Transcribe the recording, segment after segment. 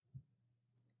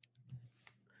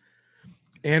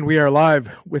And we are live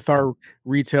with our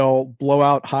retail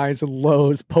blowout highs and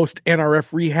lows post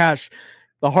NRF rehash.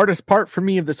 The hardest part for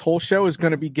me of this whole show is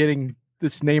going to be getting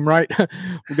this name right.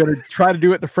 We're going to try to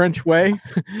do it the French way.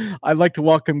 I'd like to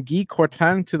welcome Guy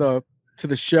Courtin to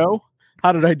the show.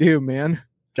 How did I do, man?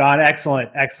 John,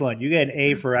 excellent. You get an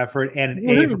A for effort and an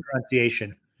A for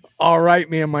pronunciation. All right,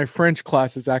 man. My French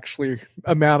class is actually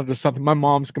amounted to something. My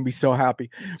mom's going to be so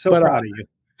happy. Proud of you.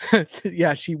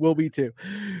 Yeah, she will be too.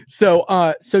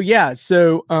 So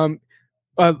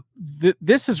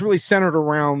this is really centered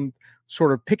around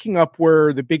sort of picking up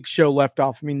where the big show left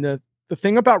off. I mean, the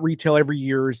thing about retail every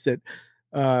year is that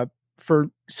for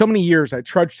so many years I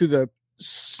trudged through the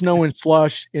snow and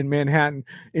slush in Manhattan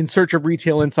in search of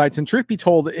retail insights. And truth be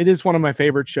told, it is one of my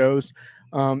favorite shows.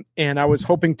 And I was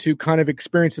hoping to kind of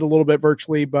experience it a little bit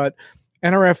virtually, but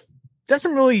NRF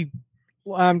doesn't really.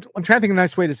 I'm trying to think of a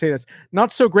nice way to say this.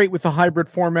 Not so great with the hybrid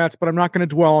formats, but I'm not going to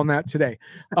dwell on that today.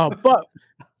 But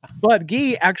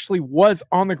Guy actually was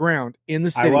on the ground in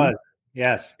the city. I was,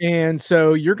 yes. And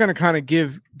so you're going to kind of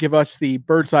give us the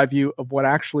bird's eye view of what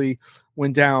actually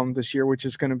went down this year, which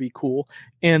is going to be cool.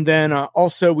 And then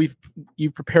also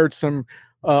you've prepared some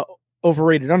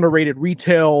overrated, underrated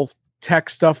retail tech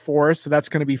stuff for us. So that's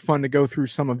going to be fun to go through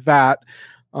some of that.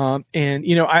 And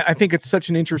I think it's such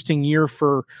an interesting year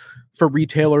for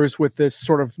retailers with this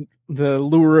sort of the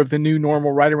lure of the new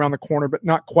normal right around the corner, but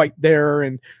not quite there.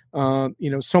 And,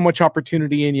 so much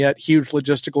opportunity and yet huge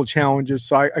logistical challenges.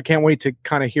 So I can't wait to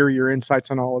kind of hear your insights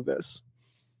on all of this.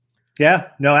 Yeah,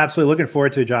 no, absolutely. Looking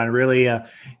forward to it, John. Really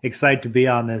excited to be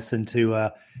on this and to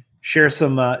share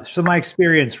some of my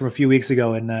experience from a few weeks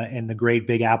ago in the great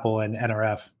Big Apple and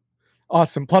NRF.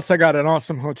 Awesome. Plus, I got an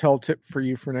awesome hotel tip for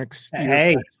you for next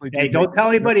year. Hey, don't tell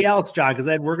anybody else, John, because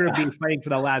then we're going to be fighting for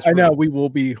the last. I know we will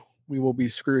be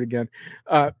screwed again.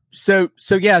 So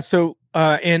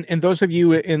those of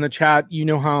you in the chat, you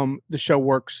know how the show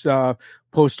works.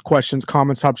 Post questions,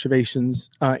 comments, observations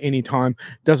anytime.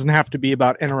 Doesn't have to be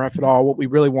about NRF at all. What we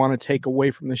really want to take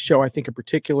away from the show, I think in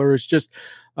particular, is just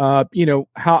how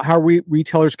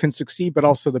retailers can succeed, but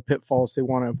also the pitfalls they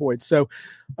want to avoid. So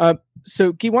Guy,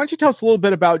 why don't you tell us a little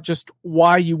bit about just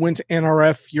why you went to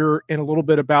NRF, and a little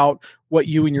bit about what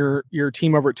you and your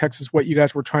team over at Texas, what you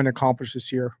guys were trying to accomplish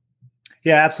this year.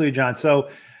 Yeah, absolutely, John. So,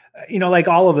 like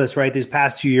all of us, right, these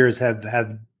past 2 years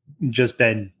have just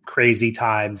been crazy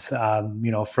times,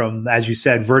 from, as you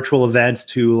said, virtual events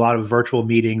to a lot of virtual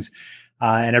meetings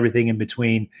and everything in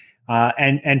between.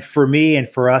 And for me and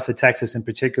for us at Texas in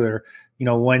particular,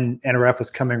 when NRF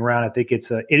was coming around, I think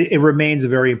it remains a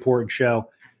very important show.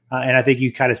 And I think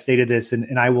you kind of stated this,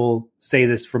 and I will say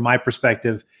this from my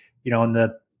perspective, in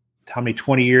the how many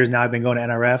 20 years now I've been going to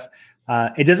NRF,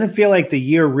 it doesn't feel like the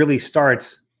year really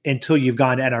starts until you've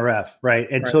gone to NRF, right?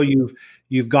 Until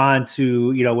you've gone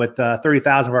to, with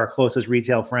 30,000 of our closest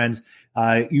retail friends,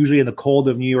 usually in the cold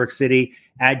of New York City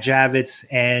at Javits,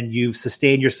 and you've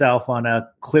sustained yourself on a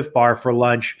Cliff Bar for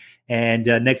lunch. And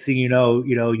next thing you know,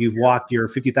 you've walked your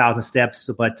 50,000 steps,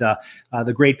 but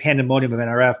the great pandemonium of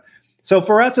NRF. So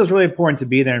for us, it was really important to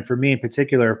be there. And for me in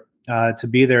particular, to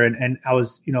be there. And I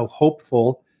was,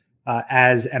 hopeful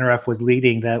as NRF was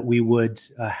leading that we would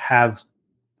have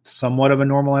somewhat of a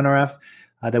normal NRF,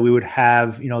 that we would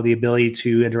have, the ability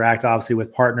to interact obviously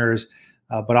with partners,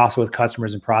 but also with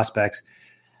customers and prospects.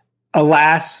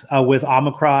 Alas, with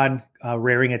Omicron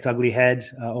rearing its ugly head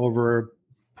over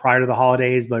prior to the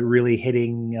holidays, but really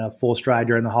hitting full stride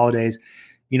during the holidays,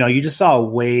 you just saw a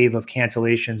wave of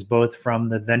cancellations, both from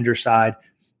the vendor side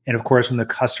and of course from the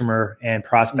customer and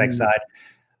prospect side.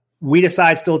 We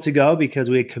decided still to go because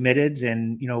we had committed,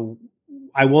 and,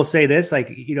 I will say this,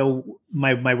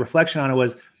 my reflection on it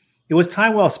was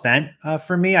time well spent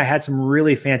for me. I had some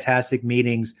really fantastic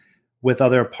meetings with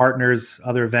other partners,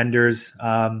 other vendors.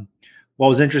 What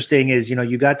was interesting is,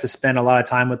 you got to spend a lot of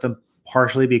time with them,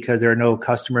 partially because there are no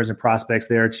customers and prospects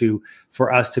there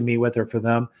for us to meet with or for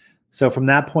them. So from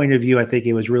that point of view, I think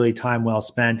it was really time well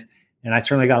spent, and I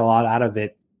certainly got a lot out of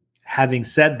it. Having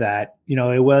said that,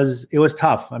 it was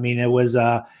tough. I mean, it was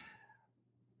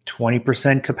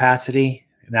 20% capacity.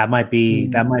 That might be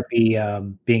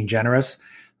being generous.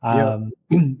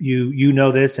 You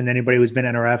know this, and anybody who's been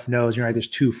NRF knows. There's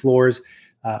 2 floors.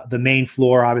 The main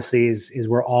floor obviously is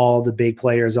where all the big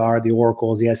players are: the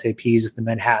Oracles, the SAPs, the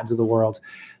Manhattans of the world.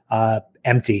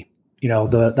 Empty.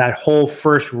 That whole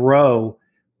first row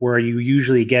where you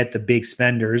usually get the big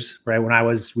spenders, right?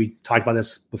 We talked about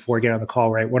this before getting on the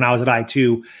call, right? When I was at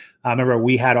I2, I remember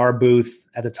we had our booth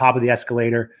at the top of the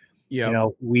escalator. Yeah.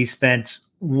 We spent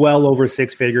well over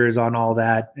 6 figures on all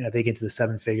that. I think into the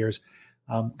 7 figures.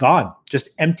 Gone, just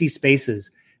empty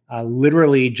spaces,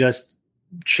 literally just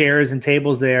chairs and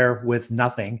tables there with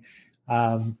nothing.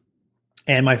 And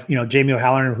my, Jamie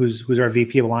O'Halloran, who's our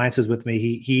VP of Alliances with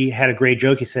me, he had a great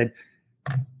joke. He said,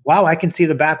 "Wow, I can see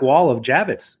the back wall of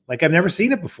Javits. Like I've never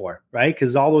seen it before, right?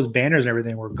 Because all those banners and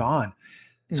everything were gone."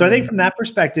 So I think from that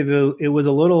perspective, it was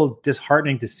a little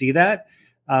disheartening to see that.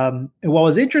 And what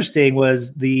was interesting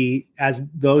was as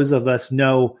those of us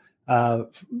know,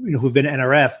 who've been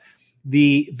NRF,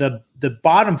 the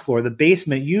bottom floor, the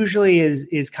basement, usually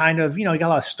is kind of, you got a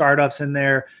lot of startups in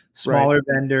there, smaller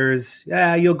vendors.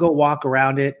 Yeah, you'll go walk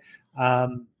around it.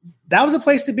 That was a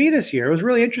place to be this year. It was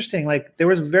really interesting. Like there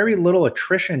was very little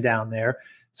attrition down there,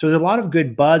 so there's a lot of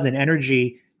good buzz and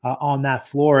energy on that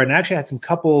floor. And I actually had some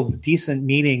couple of decent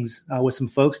meetings with some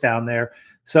folks down there.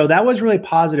 So that was really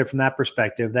positive from that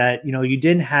perspective. That you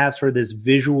didn't have sort of this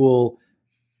visual,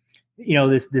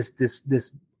 this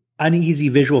uneasy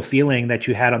visual feeling that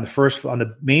you had on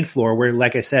the main floor, where,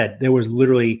 like I said, there was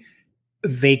literally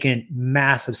vacant,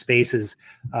 massive spaces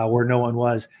where no one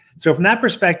was. So from that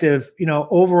perspective,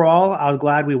 overall, I was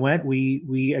glad we went.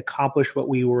 We accomplished what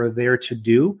we were there to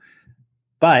do.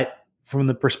 But from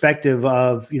the perspective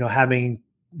of having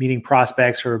meeting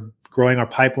prospects or growing our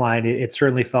pipeline, it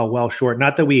certainly fell well short.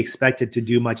 Not that we expected to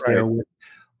do much there with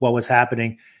what was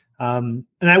happening. And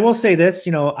I will say this,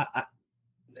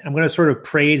 I'm going to sort of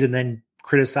praise and then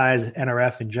criticize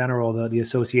NRF in general, the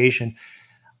association.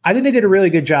 I think they did a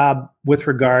really good job with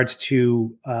regards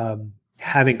to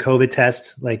having COVID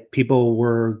tests. Like people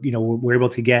were able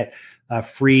to get a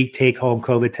free take-home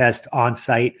COVID test on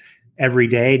site every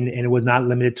day, and it was not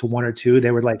limited to one or two.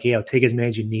 They were like, take as many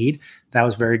as you need. That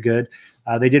was very good.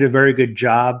 They did a very good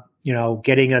job,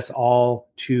 getting us all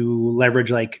to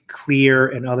leverage like Clear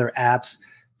and other apps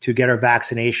to get our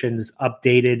vaccinations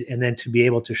updated, and then to be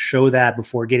able to show that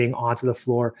before getting onto the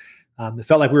floor. It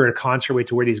felt like we were at a concert. We had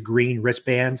to wear these green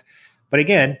wristbands. But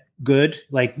again, good.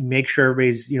 Like make sure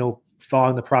everybody's,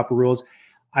 following the proper rules.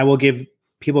 I will give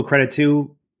people credit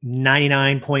too.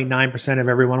 99.9% of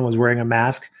everyone was wearing a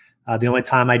mask. The only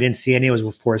time I didn't see any was,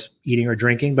 of course, eating or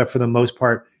drinking. But for the most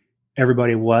part,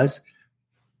 everybody was.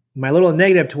 My little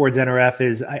negative towards NRF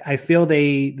is I feel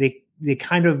they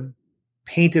kind of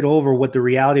painted over what the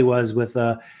reality was with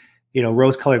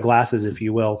rose-colored glasses, if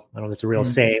you will. I don't know if it's a real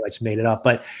saying. I just made it up.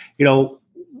 But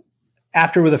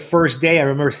after the first day, I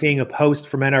remember seeing a post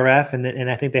from NRF, and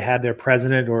I think they had their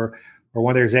president or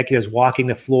one of their executives walking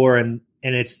the floor, and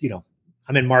it's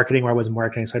I'm in marketing where I was in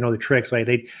marketing, so I know the tricks. Right?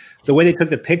 The way they took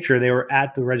the picture, they were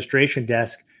at the registration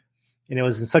desk, and it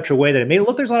was in such a way that it made it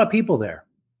look there's a lot of people there.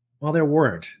 Well, there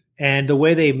weren't, and the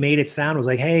way they made it sound was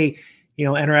like, hey,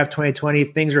 NRF 2020,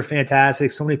 things are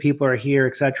fantastic. So many people are here,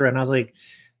 et cetera. And I was like,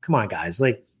 come on, guys.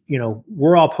 Like,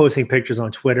 we're all posting pictures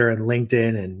on Twitter and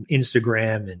LinkedIn and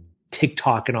Instagram and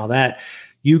TikTok and all that.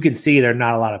 You can see there are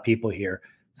not a lot of people here.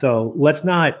 So let's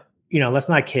not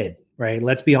kid, right?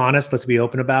 Let's be honest. Let's be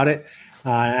open about it.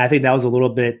 And I think that was a little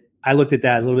bit, I looked at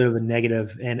that as a little bit of a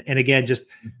negative. And again, just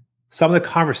some of the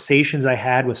conversations I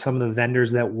had with some of the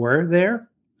vendors that were there,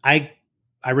 I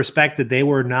respect that they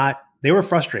were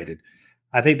frustrated.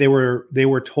 I think they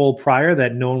were told prior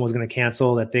that no one was going to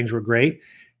cancel, that things were great.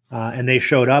 And they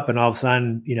showed up, and all of a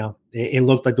sudden, it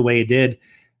looked like the way it did.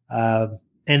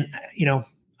 And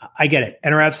I get it.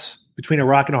 NRF's between a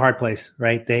rock and a hard place,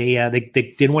 right? They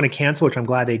didn't want to cancel, which I'm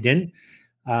glad they didn't.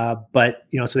 But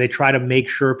so they try to make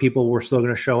sure people were still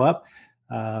going to show up.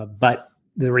 But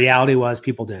the reality was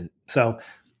people didn't. So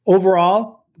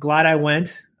overall, glad I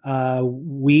went.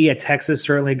 We at Texas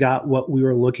certainly got what we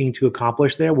were looking to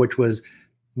accomplish there, which was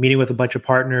meeting with a bunch of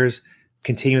partners,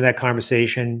 continuing that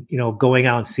conversation, going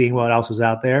out and seeing what else was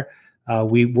out there.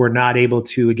 We were not able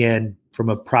to, again, from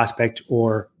a prospect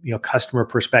or customer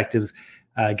perspective,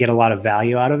 get a lot of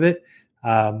value out of it.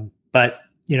 But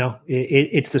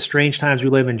it's the strange times we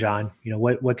live in, John.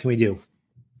 What can we do?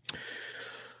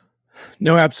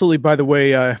 No, absolutely. By the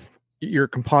way, your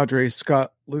compadre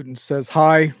Scott Luton says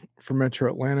hi from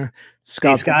Metro Atlanta.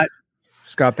 Scott. Hey, Scott.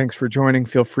 Scott, thanks for joining.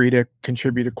 Feel free to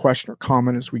contribute a question or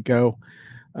comment as we go.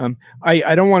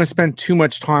 I don't want to spend too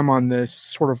much time on this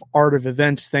sort of art of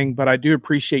events thing, but I do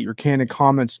appreciate your candid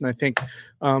comments. And I think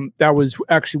that was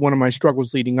actually one of my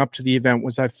struggles leading up to the event,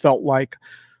 was I felt like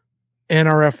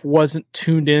NRF wasn't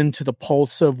tuned in to the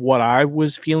pulse of what I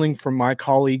was feeling from my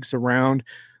colleagues around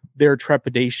their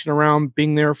trepidation around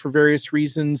being there for various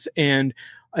reasons. And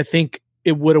I think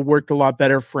it would have worked a lot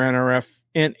better for NRF.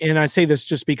 And I say this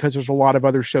just because there's a lot of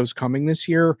other shows coming this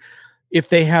year. If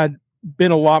they had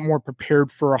been a lot more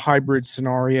prepared for a hybrid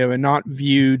scenario and not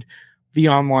viewed the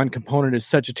online component as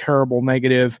such a terrible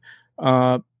negative,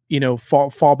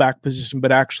 fallback position,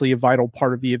 but actually a vital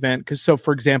part of the event. Because so,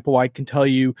 for example, I can tell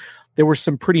you there were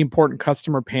some pretty important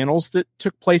customer panels that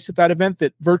took place at that event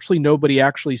that virtually nobody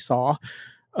actually saw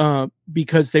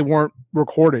because they weren't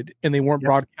recorded and they weren't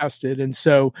broadcasted. And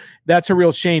so that's a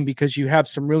real shame because you have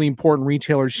some really important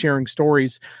retailers sharing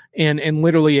stories and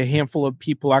literally a handful of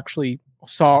people actually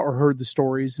saw or heard the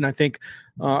stories. And I think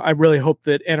I really hope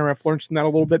that NRF learns from that a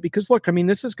little bit because look, I mean,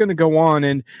 this is going to go on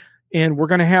and we're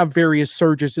going to have various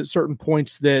surges at certain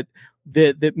points that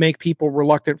make people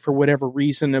reluctant for whatever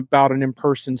reason about an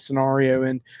in-person scenario.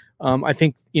 And I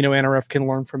think, NRF can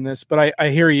learn from this, but I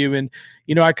hear you. And,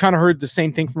 I kind of heard the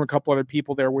same thing from a couple other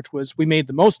people there, which was we made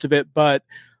the most of it, but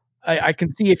I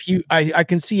can see if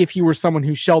you were someone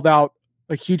who shelled out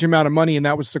a huge amount of money and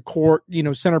that was the core,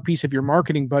 centerpiece of your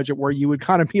marketing budget where you would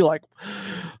kind of be like,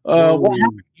 what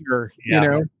happened here?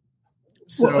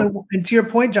 So, well, and to your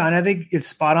point, John, I think it's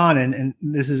spot on. And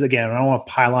this is, again, I don't want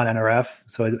to pile on NRF,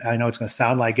 so I know it's going to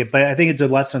sound like it, but I think it's a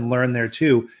lesson learned there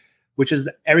too, which is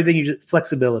everything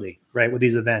flexibility, right? With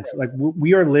these events, like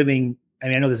we are living. I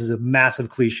mean, I know this is a massive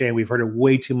cliche. We've heard it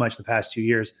way too much the past 2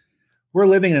 years. We're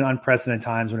living in unprecedented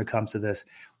times when it comes to this.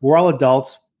 We're all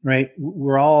adults, right?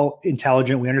 We're all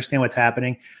intelligent. We understand what's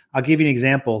happening. I'll give you an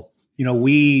example.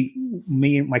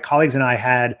 My colleagues and I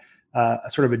had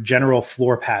a sort of a general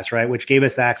floor pass, right? Which gave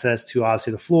us access to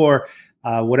obviously the floor,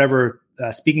 whatever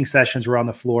speaking sessions were on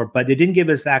the floor, but they didn't give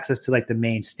us access to like the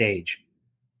main stage.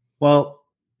 Well,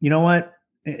 you know what?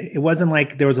 It wasn't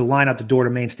like there was a line out the door to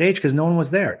main stage because no one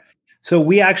was there. So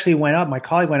we actually went up, my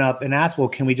colleague went up and asked, well,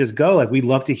 can we just go? Like, we'd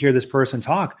love to hear this person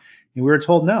talk. And we were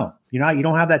told, no, you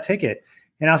don't have that ticket.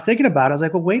 And I was thinking about it. I was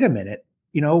like, well, wait a minute.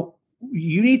 You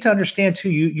need to understand too,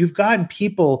 you've gotten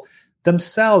people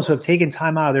themselves who have taken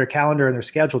time out of their calendar and their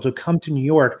schedule to come to New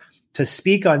York to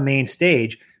speak on main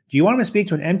stage. Do you want them to speak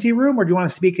to an empty room or do you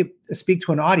want to speak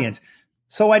to an audience?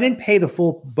 So I didn't pay the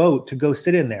full boat to go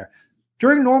sit in there.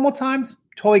 During normal times,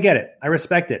 totally get it. I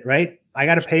respect it, right? I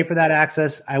got to pay for that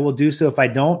access. I will do so. If I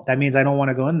don't, that means I don't want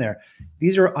to go in there.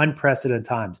 These are unprecedented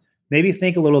times. Maybe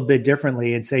think a little bit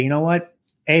differently and say, you know what?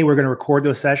 A, we're going to record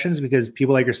those sessions because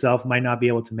people like yourself might not be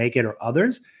able to make it or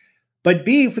others. But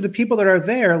B, for the people that are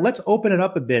there, let's open it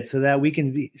up a bit so that we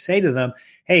can say to them,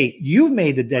 hey, you've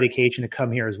made the dedication to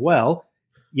come here as well.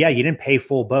 Yeah, you didn't pay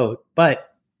full boat,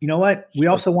 but you know what? We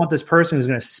also want this person who's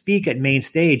going to speak at main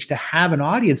stage to have an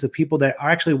audience of people that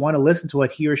actually want to listen to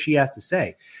what he or she has to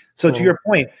say. So to your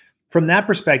point, from that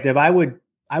perspective, I would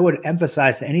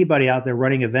emphasize to anybody out there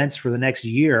running events for the next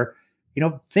year,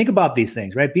 think about these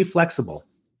things, right? Be flexible.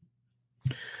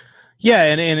 Yeah,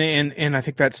 and I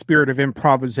think that spirit of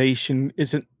improvisation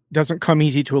doesn't come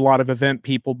easy to a lot of event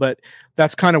people, but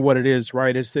that's kind of what it is,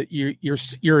 right? Is that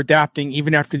you're adapting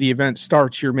even after the event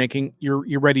starts.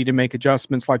 You're ready to make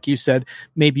adjustments, like you said.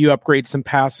 Maybe you upgrade some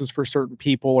passes for certain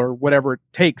people or whatever it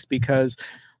takes, because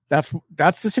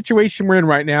that's the situation we're in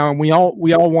right now, and we all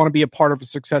want to be a part of a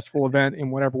successful event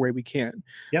in whatever way we can.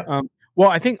 Yep. Well,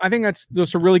 I think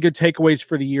those are really good takeaways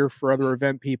for the year for other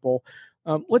event people.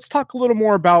 Let's talk a little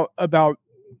more about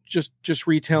just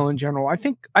retail in general. I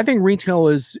think retail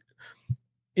is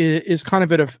kind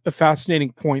of at a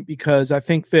fascinating point, because I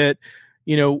think that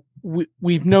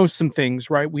we know some things,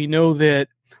 right? We know that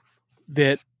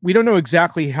we don't know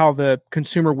exactly how the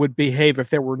consumer would behave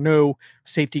if there were no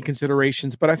safety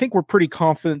considerations, but I think we're pretty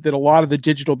confident that a lot of the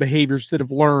digital behaviors that have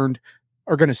learned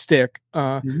are going to stick,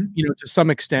 to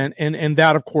some extent. And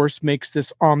that, of course, makes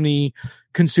this omni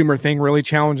consumer thing really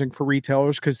challenging for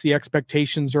retailers, because the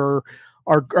expectations are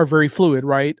very fluid,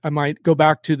 right? I might go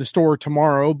back to the store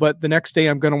tomorrow, but the next day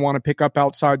I'm going to want to pick up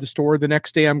outside the store. The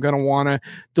next day I'm going to want a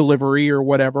delivery or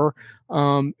whatever,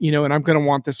 and I'm going to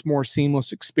want this more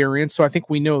seamless experience. So I think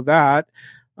we know that.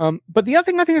 But the other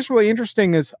thing I think is really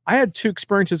interesting is I had two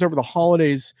experiences over the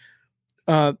holidays.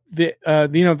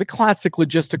 The classic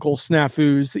logistical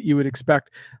snafus that you would expect.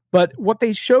 But what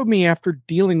they showed me after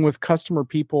dealing with customer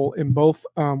people in both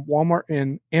Walmart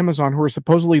and Amazon, who are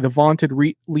supposedly the vaunted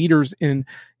leaders in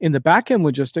the back-end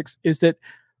logistics, is that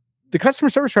the customer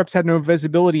service reps had no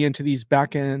visibility into these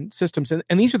back-end systems.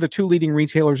 And these are the two leading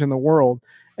retailers in the world.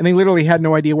 And they literally had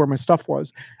no idea where my stuff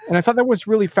was. And I thought that was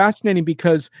really fascinating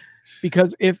because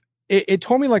if it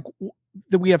told me like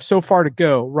that we have so far to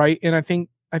go, right? And I think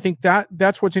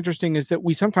that's what's interesting, is that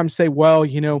we sometimes say, well,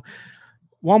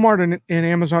 Walmart and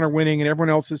Amazon are winning and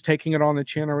everyone else is taking it on the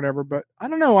chin or whatever. But I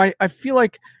don't know. I feel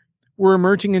like we're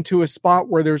emerging into a spot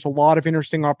where there's a lot of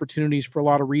interesting opportunities for a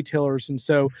lot of retailers. And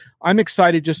so I'm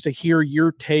excited just to hear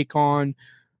your take on,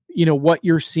 what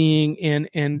you're seeing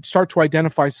and start to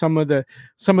identify some of the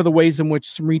ways in which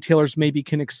some retailers maybe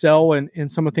can excel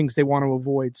and some of the things they want to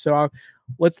avoid. So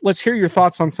let's hear your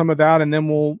thoughts on some of that, and then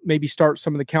we'll maybe start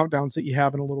some of the countdowns that you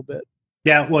have in a little bit.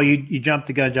 Yeah, well, you jumped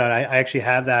the gun, John. I actually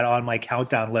have that on my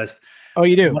countdown list. Oh,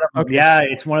 you do? Okay. Yeah,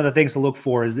 it's one of the things to look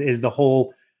for is the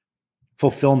whole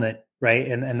fulfillment, right?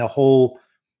 And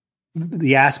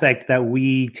the aspect that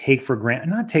we take for granted,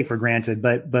 not take for granted,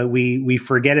 but we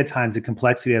forget at times the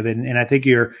complexity of it. And I think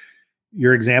your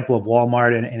example of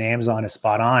Walmart and Amazon is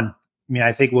spot on. I mean,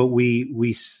 I think what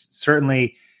we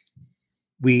certainly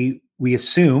we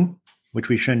assume, which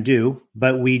we shouldn't do,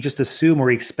 but we just assume or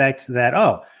expect that,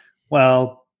 oh,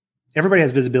 well, everybody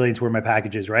has visibility into where my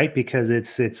package is, right? Because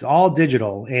it's all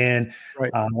digital. And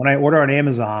right. When I order on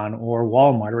Amazon or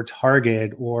Walmart or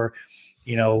Target or,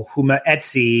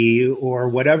 Etsy or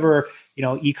whatever,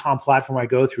 e-com platform I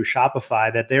go through,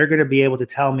 Shopify, that they're going to be able to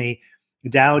tell me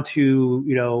down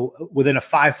to, within a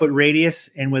 5-foot radius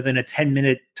and within a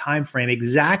 10-minute time frame,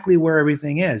 exactly where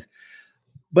everything is.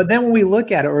 But then when we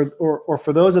look at it, or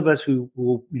for those of us who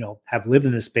have lived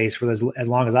in this space for as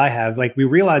long as I have, like we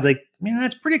realize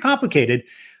that's pretty complicated.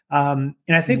 And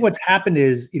I think what's happened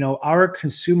is, our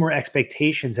consumer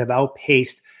expectations have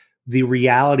outpaced the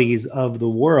realities of the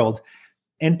world.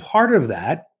 And part of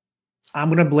that, I'm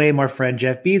going to blame our friend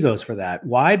Jeff Bezos for that.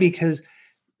 Why? Because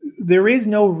there is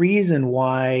no reason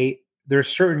why there's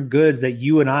certain goods that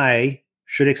you and I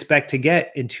should expect to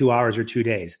get in 2 hours or 2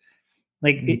 days.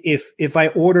 Like if I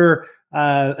order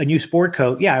a new sport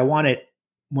coat, yeah, I want it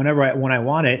when I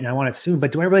want it and I want it soon.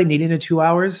 But do I really need it in 2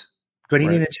 hours? Do I need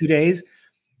it in 2 days?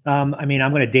 I'm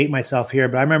going to date myself here,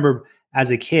 but I remember as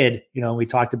a kid, we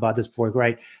talked about this before,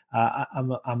 right?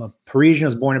 I'm a Parisian. I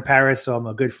was born in Paris, so I'm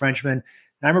a good Frenchman. And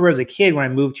I remember as a kid when I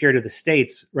moved here to the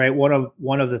States, right? One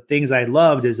of the things I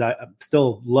loved is I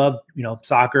still love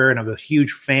soccer, and I'm a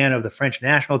huge fan of the French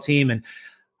national team. And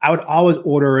I would always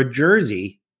order a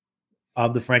jersey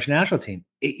of the French national team,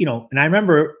 and I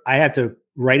remember I had to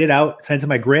write it out, send it to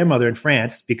my grandmother in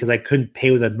France because I couldn't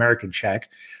pay with an American check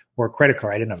or a credit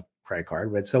card. I didn't have a credit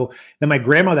card, but so then my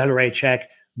grandmother had to write a check,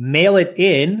 mail it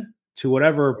in to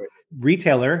whatever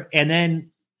retailer, and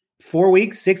then 4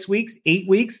 weeks, 6 weeks, 8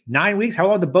 weeks, 9 weeks, how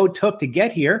long the boat took to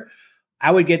get here,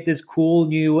 I would get this cool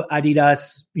new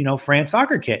Adidas, France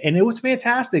soccer kit, and it was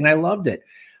fantastic, and I loved it.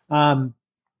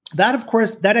 That, of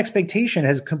course, that expectation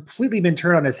has completely been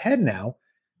turned on its head now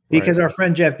because our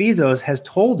friend Jeff Bezos has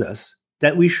told us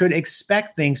that we should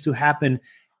expect things to happen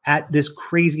at this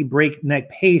crazy breakneck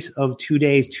pace of 2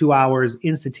 days, 2 hours,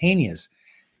 instantaneous.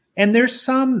 And there's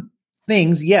some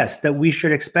things, yes, that we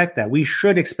should expect that. We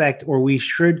should expect, or we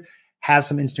should have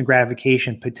some instant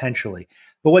gratification potentially.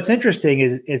 But what's interesting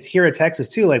is here at Texas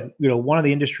too, one of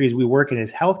the industries we work in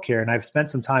is healthcare, and I've spent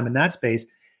some time in that space.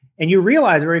 And you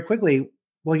realize very quickly,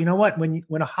 well, you know what? When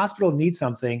a hospital needs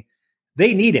something,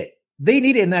 they need it. They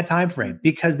need it in that time frame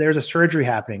because there's a surgery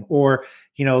happening, or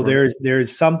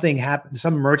there's something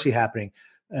some emergency happening.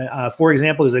 For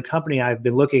example, there's a company I've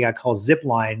been looking at called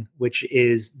Zipline, which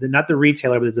is not the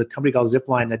retailer, but there's a company called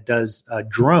Zipline that does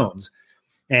drones.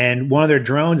 And one of their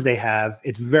drones they have,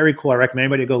 it's very cool. I recommend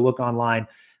anybody to go look online.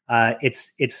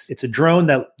 It's a drone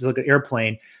that looks like an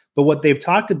airplane. But what they've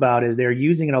talked about is they're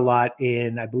using it a lot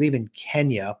I believe in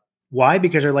Kenya. Why?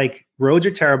 Because they're like, roads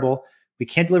are terrible. We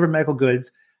can't deliver medical goods.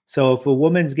 So if a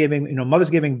woman's mother's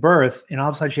giving birth and all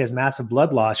of a sudden she has massive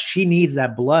blood loss, she needs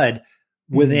that blood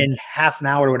within half an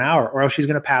hour to an hour, or else she's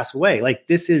going to pass away. Like,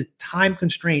 this is time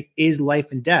constraint is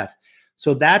life and death.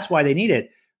 So that's why they need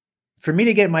it. For me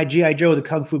to get my G.I. Joe, the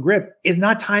Kung Fu grip, is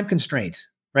not time constraint,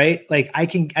 right? Like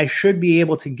I should be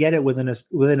able to get it within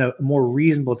a more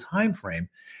reasonable time frame.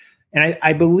 And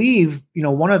I believe,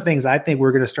 one of the things I think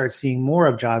we're going to start seeing more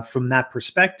of, John, from that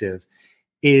perspective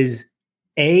is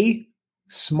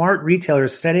smart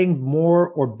retailers setting more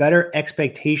or better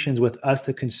expectations with us,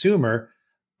 the consumer,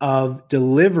 of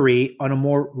delivery on a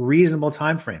more reasonable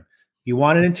time frame. You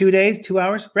want it in 2 days, 2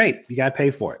 hours? Great. You got to pay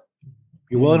for it.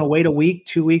 You're willing to wait a week,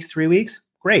 2 weeks, 3 weeks?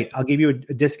 Great. I'll give you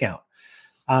a discount.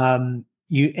 And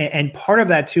part of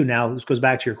that too, now this goes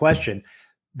back to your question,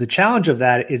 the challenge of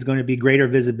that is going to be greater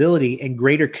visibility and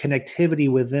greater connectivity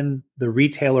within the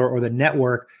retailer or the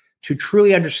network to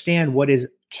truly understand what is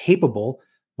capable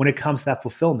when it comes to that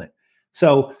fulfillment.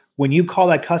 So when you call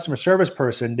that customer service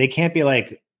person, they can't be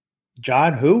like,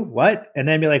 John, who, what? And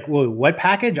then be like, well, what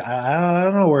package? I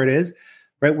don't know where it is,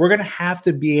 right? We're going to have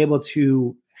to be able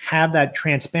to have that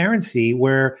transparency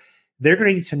where they're going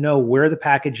to need to know where the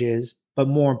package is, but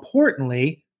more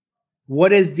importantly,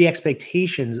 what is the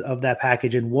expectations of that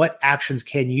package and what actions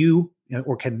can you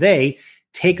or can they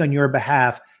take on your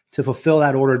behalf to fulfill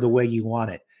that order the way you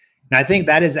want it. And I think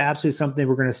that is absolutely something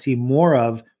we're going to see more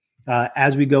of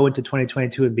as we go into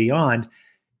 2022 and beyond.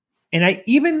 And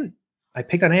I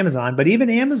picked on Amazon, but even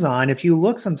Amazon, if you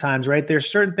look sometimes, right, there's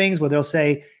certain things where they'll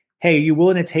say, hey, are you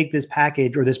willing to take this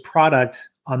package or this product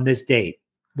on this date?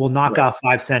 We'll knock off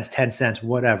 5 cents, 10 cents,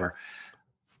 whatever.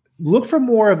 Look for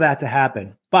more of that to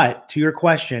happen. But to your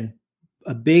question,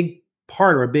 a big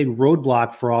part or a big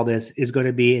roadblock for all this is going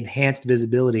to be enhanced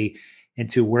visibility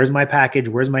into where's my package,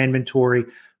 where's my inventory.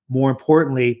 More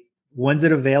importantly, when's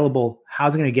it available?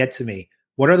 How's it going to get to me?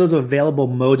 What are those available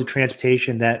modes of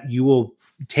transportation that you will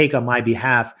take on my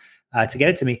behalf to get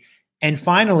it to me? And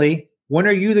finally, when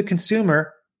are you, the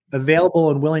consumer, available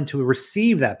and willing to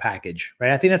receive that package,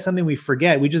 right? I think that's something we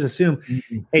forget. We just assume,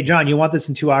 hey, John, you want this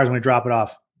in 2 hours, I'm going to drop it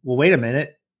off. Well, wait a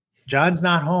minute. John's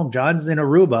not home. John's in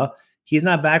Aruba. He's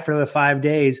not back for another 5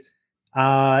 days.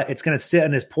 It's going to sit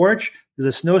on his porch.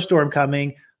 There's a snowstorm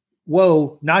coming.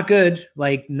 Whoa, not good.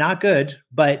 Like, not good.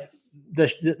 But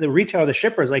the retailer, the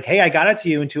shipper is like, hey, I got it to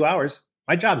you in 2 hours.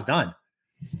 My job's done.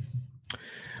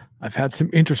 I've had some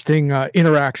interesting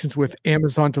interactions with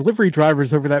Amazon delivery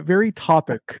drivers over that very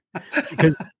topic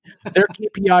because their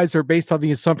KPIs are based on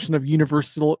the assumption of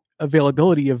universal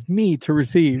availability of me to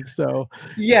receive. So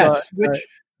yes,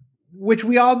 which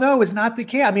we all know is not the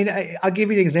case. I mean, I'll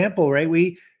give you an example, right?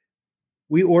 We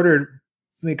ordered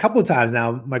a couple of times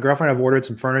now. My girlfriend and I've ordered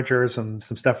some furniture, some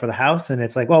stuff for the house, and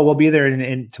it's like, well, we'll be there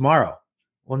in tomorrow.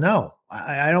 Well, no,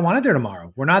 I don't want it there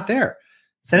tomorrow. We're not there.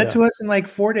 Send it to us in like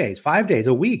 4 days, 5 days,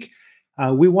 a week.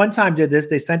 We one time did this.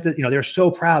 They sent it, they're so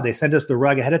proud. They sent us the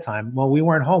rug ahead of time. Well, we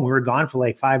weren't home. We were gone for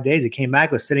like 5 days. It came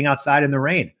back, was sitting outside in the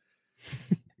rain.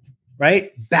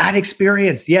 Right? Bad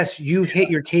experience. Yes, you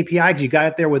hit your KPI because you got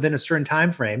it there within a certain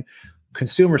time frame.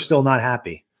 Consumer's still not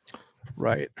happy.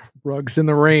 Right. Rugs in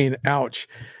the rain. Ouch.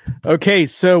 Okay.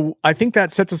 So I think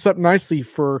that sets us up nicely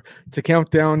to count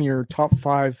down your top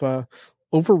 5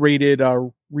 overrated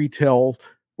retail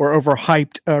or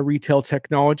overhyped retail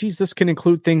technologies. This can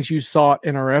include things you saw at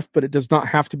NRF, but it does not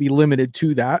have to be limited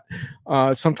to that.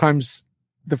 Sometimes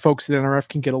the folks at NRF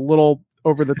can get a little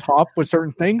over the top with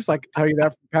certain things. I can tell you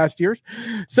that from past years.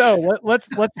 So let's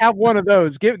have one of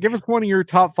those. Give us one of your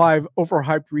top 5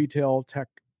 overhyped retail tech.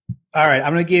 All right,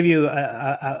 I'm going to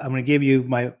give you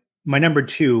my number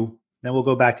 2. Then we'll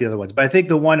go back to the other ones. But I think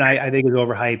the one I think is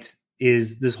overhyped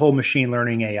is this whole machine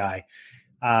learning AI.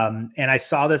 And I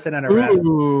saw this in NRF.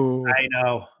 Ooh. I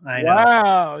know.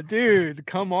 Wow, dude,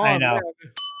 come on. I know.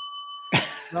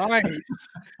 Nice.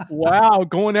 Wow,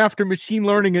 going after machine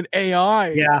learning and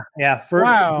AI. Yeah. First,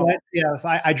 wow.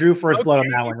 I drew first blood on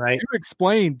that one, right?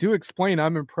 Do explain.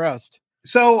 I'm impressed.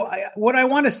 So what I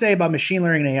want to say about machine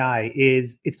learning and AI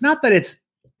is it's not that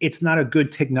it's not a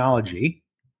good technology.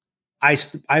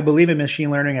 I believe in machine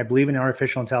learning. I believe in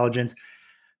artificial intelligence.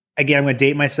 Again, I'm going to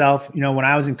date myself. When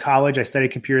I was in college, I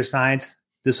studied computer science.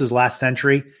 This was last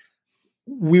century.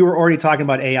 We were already talking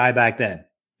about AI back then.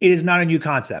 It is not a new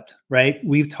concept, right?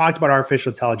 We've talked about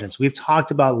artificial intelligence. We've talked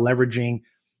about leveraging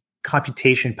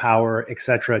computation power, et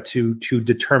cetera, to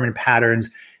determine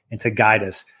patterns and to guide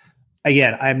us.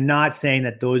 Again, I'm not saying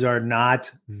that those are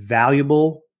not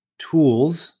valuable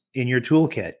tools in your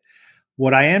toolkit.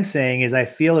 What I am saying is I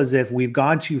feel as if we've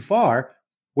gone too far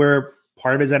where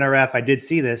part of his NRF, I did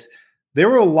see this. There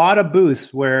were a lot of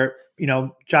booths where,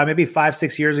 John, maybe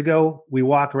 5-6 years ago, we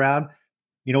walk around.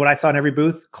 You know what I saw in every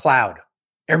booth? Cloud.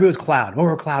 Everybody was cloud.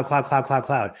 Oh,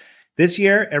 cloud. This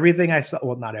year, everything I saw,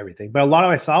 well, not everything, but a lot of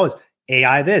what I saw was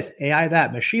AI this, AI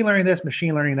that, machine learning this,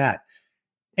 machine learning that.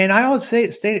 And I always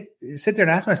sit there and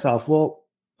ask myself, well,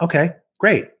 okay,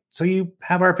 great. So you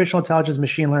have artificial intelligence,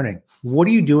 machine learning. What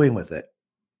are you doing with it?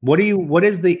 What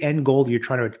is the end goal that you're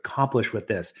trying to accomplish with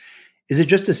this? Is it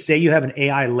just to say you have an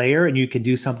AI layer and you can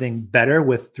do something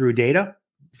better through data?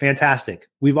 Fantastic.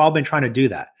 We've all been trying to do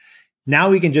that. Now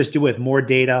we can just do it with more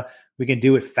data. We can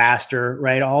do it faster,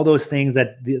 right? All those things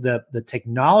that the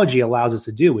technology allows us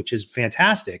to do, which is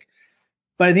fantastic.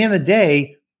 But at the end of the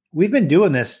day, we've been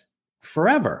doing this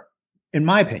forever, in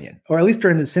my opinion, or at least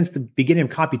since the beginning of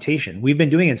computation. We've been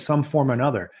doing it in some form or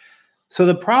another. So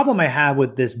the problem I have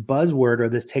with this buzzword or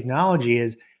this technology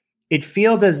is it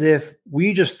feels as if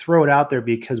we just throw it out there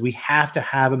because we have to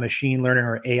have a machine learning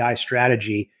or AI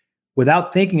strategy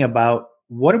without thinking about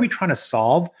what are we trying to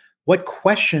solve? What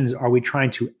questions are we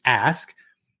trying to ask?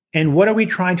 And what are we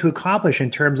trying to accomplish in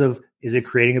terms of, is it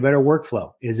creating a better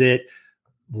workflow? Is it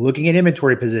looking at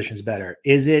inventory positions better?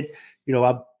 Is it,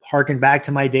 I'll harken back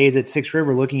to my days at Six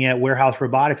River looking at warehouse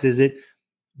robotics. Is it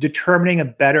determining a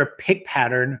better pick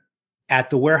pattern at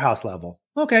the warehouse level?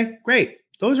 Okay, great.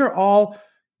 Those are all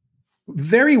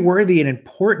very worthy and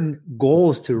important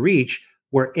goals to reach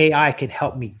where AI can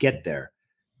help me get there.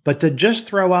 But to just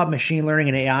throw out machine learning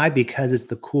and AI because it's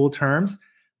the cool terms,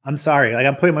 I'm sorry. Like,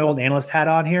 I'm putting my old analyst hat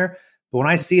on here. But when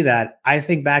I see that, I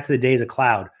think back to the days of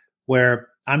cloud, where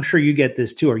I'm sure you get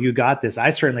this too, or you got this. I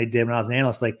certainly did when I was an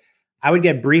analyst. Like, I would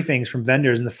get briefings from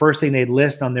vendors, and the first thing they'd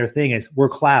list on their thing is, we're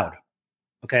cloud.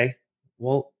 Okay.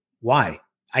 Well, why?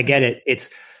 I get it. It's,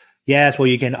 yes, well,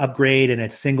 you can upgrade and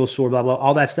it's single source, blah, blah,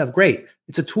 all that stuff. Great.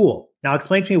 It's a tool. Now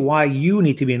explain to me why you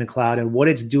need to be in the cloud and what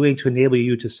it's doing to enable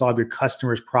you to solve your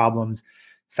customers' problems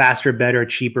faster, better,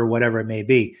 cheaper, whatever it may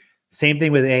be. Same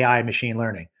thing with AI and machine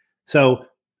learning. So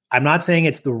I'm not saying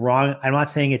I'm not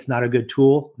saying it's not a good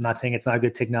tool. I'm not saying it's not a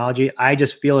good technology. I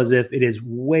just feel as if it is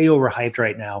way overhyped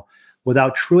right now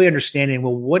without truly understanding,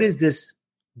 well, what is this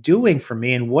doing for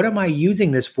me? And what am I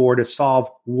using this for to solve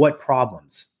what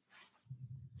problems?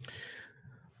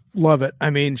 Love it. I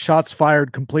mean, shots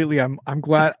fired completely. I'm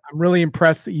glad. I'm really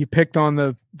impressed that you picked on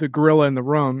the gorilla in the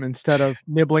room instead of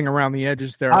nibbling around the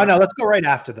edges there. Oh no, let's go right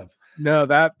after them. No,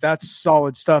 that's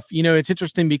solid stuff. You know, it's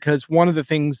interesting because one of the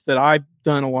things that I've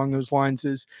done along those lines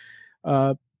is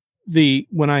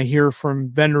when I hear from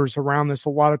vendors around this, a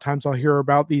lot of times I'll hear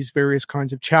about these various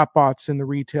kinds of chatbots in the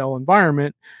retail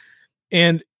environment.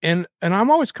 And I'm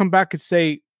always come back and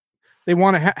say, they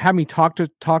want to have me talk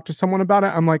to someone about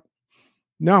it. I'm like,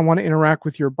 no, I want to interact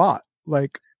with your bot.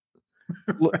 Like,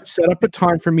 set up a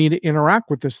time for me to interact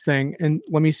with this thing and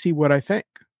let me see what I think.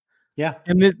 Yeah.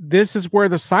 And this is where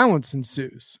the silence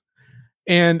ensues.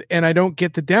 And I don't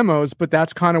get the demos, but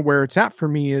that's kind of where it's at for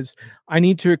me. Is I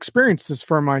need to experience this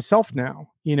for myself now,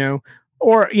 you know,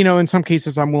 or, you know, in some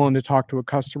cases I'm willing to talk to a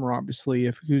customer, obviously,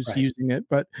 if who's right. using it.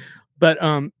 But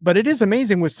it is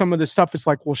amazing with some of the stuff. It's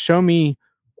like, well, show me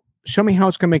how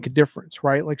it's going to make a difference,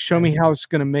 right? Like, show me how it's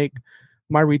going to make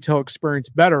my retail experience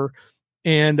better.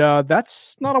 And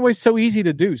that's not always so easy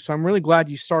to do. So I'm really glad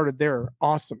you started there.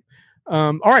 Awesome.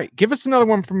 All right. Give us another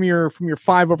one from your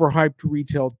 5 overhyped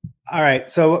retail. All right.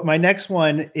 So my next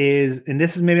one is, and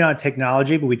this is maybe not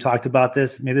technology, but we talked about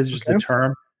this. Maybe this is just the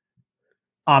term,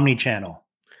 omni-channel.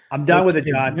 I'm done with it,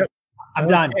 John. Yep. I'm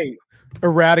done.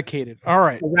 Eradicated. All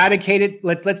right. Eradicated.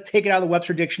 Let's take it out of the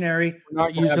Webster dictionary. We're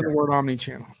not using the word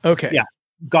omni-channel. Okay. Yeah.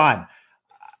 Gone.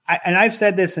 I've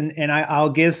said this, and I'll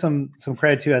give some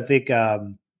credit to, I think,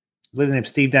 the name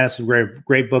Steve Dennis was a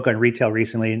great book on retail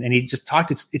recently, and he just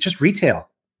talked. It's just retail.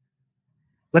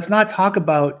 Let's not talk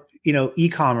about, you know,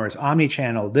 e-commerce,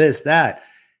 omni-channel, this, that.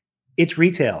 It's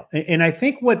retail, and I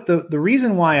think what the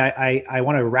reason why I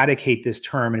want to eradicate this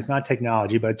term, and it's not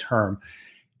technology but a term,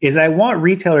 is I want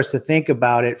retailers to think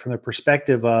about it from the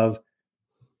perspective of,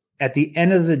 at the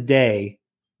end of the day,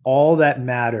 all that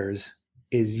matters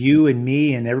is you and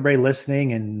me and everybody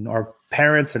listening and our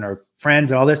parents and our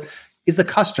friends and all this is the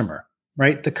customer,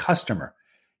 right? The customer.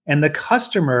 And the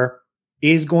customer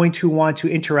is going to want to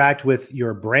interact with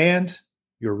your brand,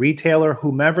 your retailer,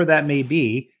 whomever that may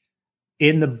be,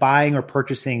 in the buying or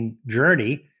purchasing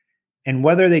journey. And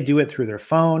whether they do it through their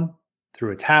phone,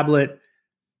 through a tablet,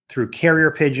 through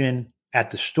carrier pigeon,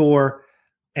 at the store,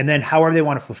 and then however they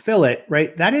want to fulfill it,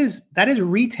 right? That is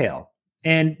retail.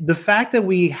 And the fact that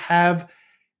we have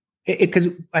because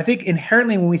I think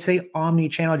inherently when we say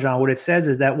omni-channel, John, what it says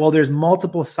is that, well, there's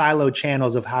multiple silo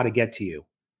channels of how to get to you.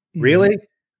 Mm-hmm. Really?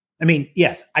 I mean,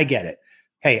 yes, I get it.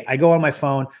 Hey, I go on my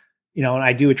phone, you know, and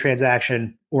I do a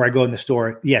transaction, or I go in the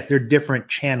store. Yes, they're different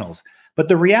channels. But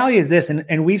the reality is this,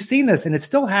 and we've seen this, and it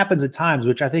still happens at times,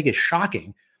 which I think is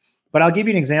shocking. But I'll give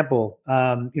you an example.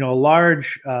 You know, a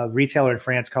large retailer in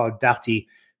France called Darty,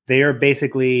 they are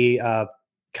basically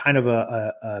kind of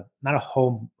a not a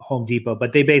Home Depot,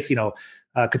 but they basically, you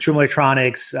know, consumer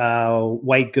electronics,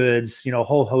 white goods, you know, a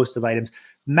whole host of items,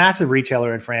 massive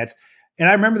retailer in France. And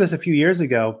I remember this a few years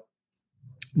ago.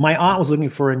 My aunt was looking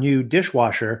for a new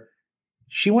dishwasher.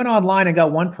 She went online and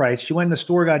got one price. She went in the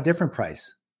store, got a different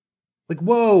price. Like,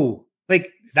 whoa, like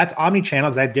that's omni-channel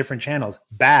because I have different channels.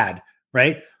 Bad,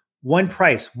 right? One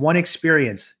price, one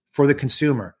experience for the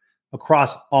consumer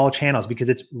across all channels because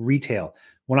it's retail.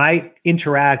 When I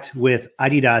interact with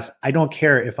Adidas, I don't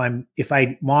care if I'm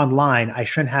online, I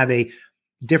shouldn't have a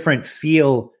different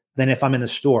feel than if I'm in the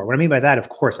store. What I mean by that, of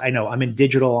course, I know I'm in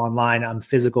digital online, I'm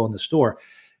physical in the store,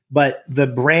 but the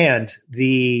brand,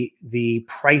 the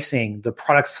pricing, the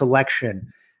product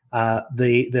selection,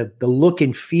 the look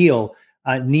and feel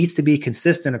needs to be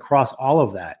consistent across all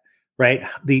of that, right?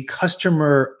 The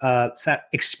customer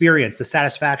experience, the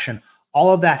satisfaction,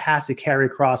 all of that has to carry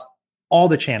across all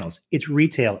the channels. It's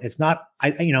retail. It's not,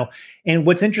 and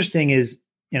what's interesting is,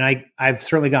 and I've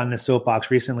certainly gotten this soapbox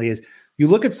recently, is you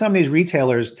look at some of these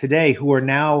retailers today who are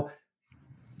now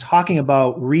talking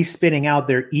about respinning out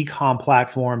their e-com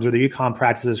platforms or their e-com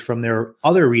practices from their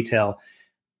other retail.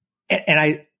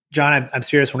 And John, I'm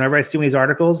serious. Whenever I see one of these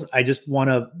articles, I just want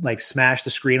to like smash the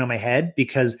screen on my head,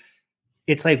 because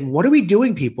it's like, what are we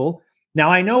doing, people? Now,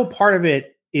 I know part of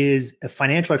it is a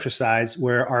financial exercise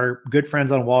where our good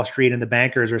friends on Wall Street and the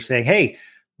bankers are saying, hey,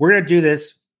 we're going to do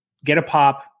this, get a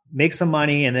pop, make some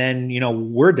money, and then,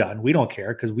 we're done. We don't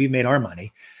care because we've made our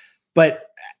money.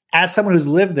 But as someone who's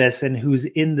lived this and who's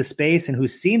in the space and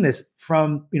who's seen this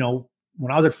from,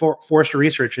 when I was at Forrester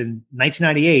Research in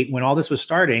 1998, when all this was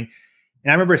starting,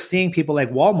 and I remember seeing people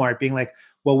like Walmart being like,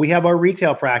 well, we have our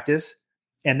retail practice,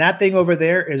 and that thing over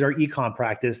there is our e-com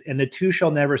practice, and the two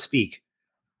shall never speak.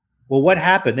 Well, what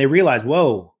happened? They realized,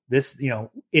 whoa, this,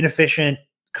 inefficient,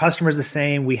 customers the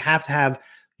same. We have to have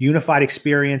unified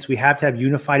experience. We have to have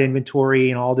unified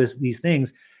inventory and all these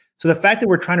things. So the fact that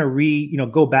we're trying to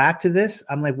go back to this,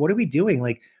 I'm like, what are we doing?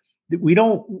 Like, we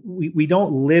don't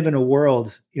live in a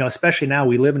world, especially now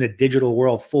we live in a digital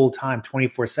world full time,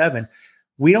 24/7.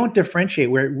 We don't differentiate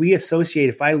where we associate.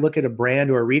 If I look at a brand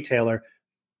or a retailer,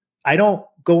 I don't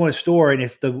go in a store, and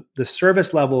if the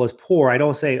service level is poor, I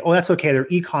don't say, oh, that's okay, their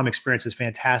e-com experience is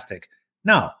fantastic.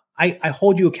 No, I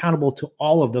hold you accountable to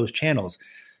all of those channels.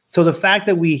 So the fact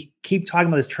that we keep talking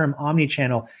about this term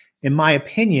omnichannel, in my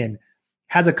opinion,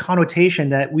 has a connotation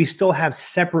that we still have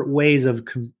separate ways of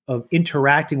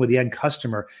interacting with the end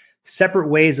customer, separate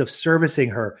ways of servicing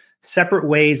her, separate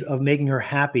ways of making her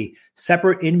happy,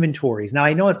 separate inventories. Now,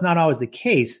 I know it's not always the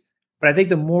case, but I think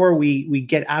the more we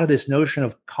get out of this notion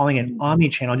of calling it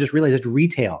omnichannel, just realize it's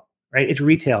retail, right? It's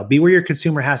retail. Be where your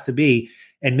consumer has to be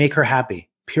and make her happy,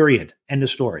 period. End of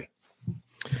story.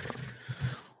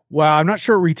 Wow, I'm not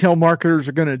sure what retail marketers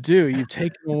are going to do. You've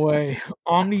taken away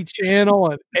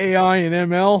omni-channel and AI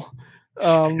and ML.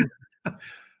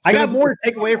 I got more to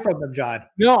take away from them, John.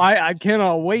 No, I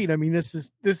cannot wait. I mean, this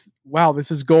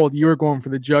is gold. You are going for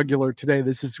the jugular today.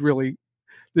 This is really,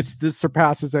 this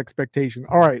surpasses expectation.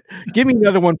 All right, give me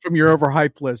another one from your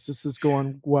overhyped list. This is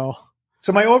going well.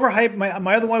 So my overhyped,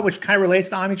 my other one, which kind of relates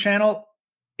to omnichannel,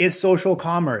 is social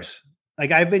commerce.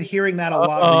 Like, I've been hearing that a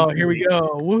lot. Oh, here we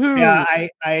go. Woohoo. Yeah,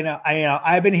 I know.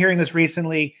 I've been hearing this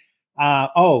recently.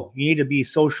 You need to be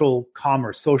social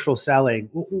commerce, social selling.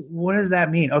 What does that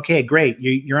mean? Okay, great.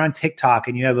 You're on TikTok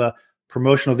and you have a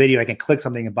promotional video. I can click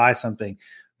something and buy something.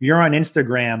 You're on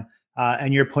Instagram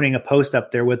and you're putting a post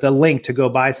up there with a link to go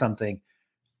buy something.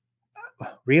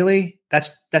 Really? That's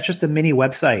just a mini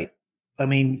website. I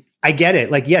mean, I get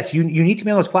it. Like, yes, you need to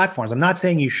be on those platforms. I'm not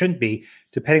saying you shouldn't be,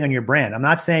 depending on your brand. I'm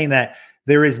not saying that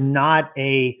there is not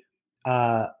a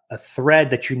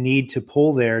thread that you need to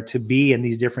pull there to be in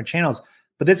these different channels.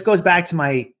 But this goes back to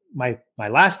my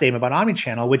last statement about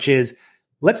omnichannel, which is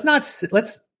let's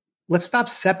stop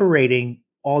separating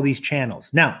all these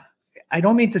channels. Now, I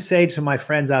don't mean to say to my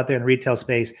friends out there in the retail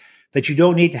space that you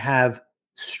don't need to have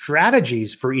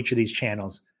strategies for each of these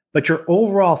channels, but your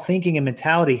overall thinking and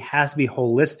mentality has to be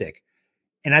holistic.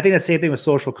 And I think the same thing with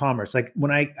social commerce. Like,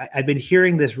 when I've been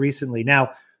hearing this recently.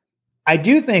 Now, I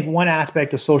do think one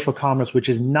aspect of social commerce, which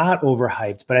is not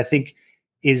overhyped, but I think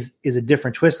is a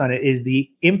different twist on it, is the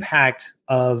impact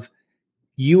of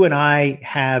you and I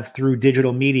have through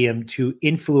digital medium to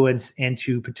influence and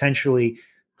to potentially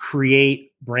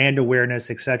create brand awareness,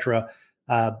 et cetera.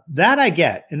 That I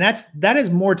get. And that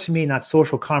is more to me, not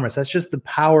social commerce. That's just the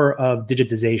power of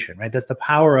digitization, right? That's the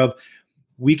power of,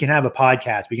 we can have a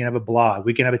podcast, we can have a blog,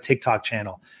 we can have a TikTok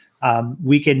channel.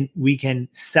 We can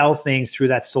sell things through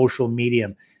that social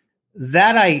medium.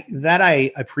 That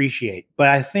I appreciate. But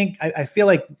I feel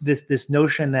like this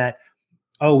notion that,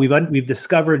 we've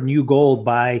discovered new gold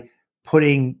by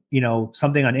putting,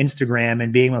 something on Instagram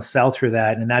and being able to sell through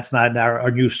that, and that's not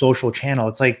our new social channel.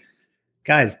 It's like,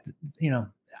 guys,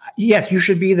 yes, you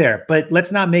should be there, but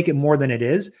let's not make it more than it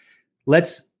is.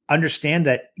 Let's understand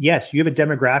that, yes, you have a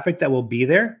demographic that will be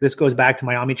there. This goes back to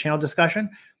my omnichannel discussion.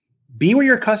 Be where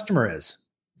your customer is.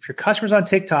 If your customer's on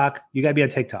TikTok, you got to be on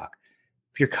TikTok.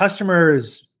 If your customer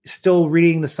is still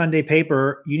reading the Sunday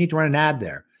paper, you need to run an ad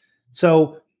there.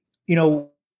 So,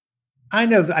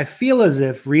 I feel as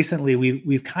if recently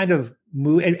we've kind of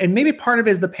moved, and maybe part of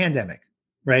it is the pandemic,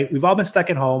 right? We've all been stuck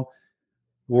at home.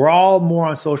 We're all more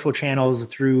on social channels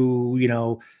through,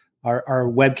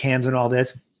 our webcams and all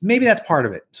this. Maybe that's part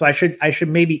of it. So I should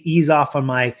maybe ease off on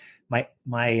my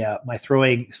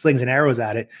throwing slings and arrows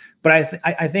at it. But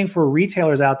I think for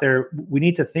retailers out there, we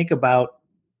need to think about,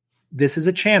 this is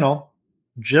a channel,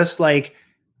 just like,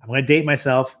 I'm going to date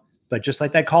myself, but just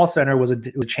like that call center was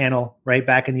a channel, right?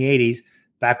 Back in the 80s,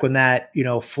 back when that,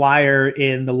 flyer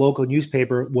in the local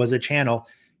newspaper was a channel.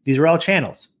 These are all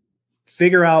channels.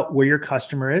 figure out where your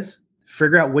customer is,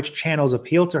 figure out which channels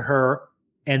appeal to her,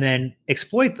 and then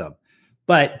exploit them.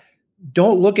 But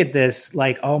don't look at this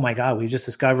like, oh my God, we just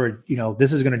discovered,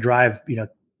 this is going to drive,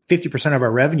 50% of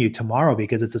our revenue tomorrow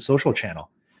because it's a social channel.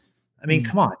 I mean,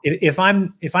 come on. If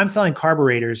I'm selling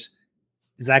carburetors,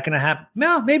 is that going to happen?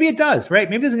 No, maybe it does, right?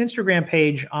 Maybe there's an Instagram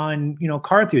page on,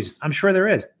 car enthusiasts. I'm sure there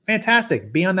is.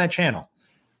 Fantastic. Be on that channel.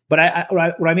 But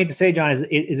what I mean to say, John,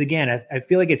 is again, I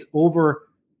feel like it's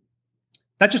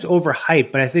not just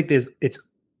overhyped, but I think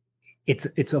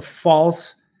it's a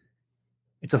false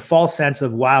sense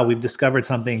of, wow, we've discovered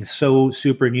something so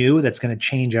super new that's going to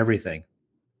change everything.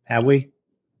 Have we?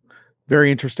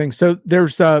 Very interesting. So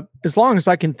there's as long as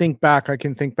I can think back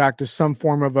to some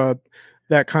form of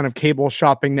that kind of cable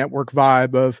shopping network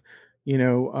vibe of,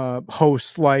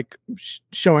 hosts like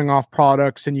showing off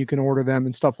products and you can order them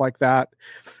and stuff like that.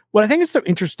 What I think is so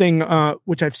interesting,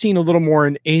 which I've seen a little more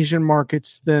in Asian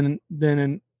markets than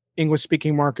in English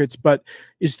speaking markets, but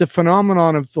is the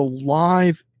phenomenon of the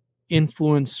live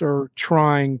influencer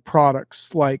trying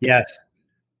products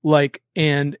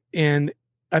and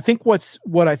I think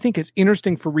what I think is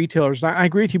interesting for retailers, and I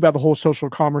agree with you about the whole social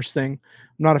commerce thing.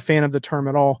 I'm not a fan of the term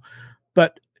at all,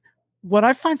 but what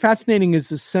I find fascinating is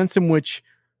the sense in which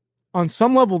on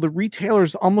some level the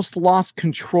retailers almost lost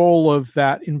control of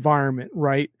that environment,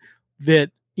 right?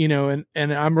 That, and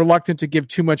I'm reluctant to give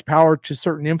too much power to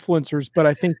certain influencers, but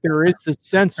I think there is this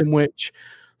sense in which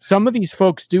some of these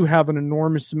folks do have an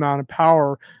enormous amount of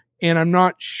power, and I'm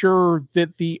not sure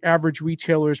that the average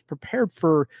retailer is prepared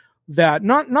for that.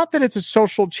 Not that it's a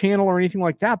social channel or anything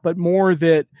like that, but more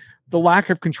that the lack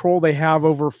of control they have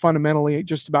over fundamentally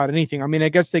just about anything. I mean, I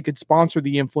guess they could sponsor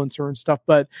the influencer and stuff,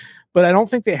 but I don't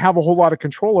think they have a whole lot of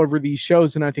control over these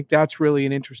shows, and I think that's really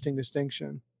an interesting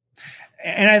distinction.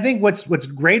 And I think what's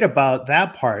great about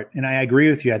that part, and I agree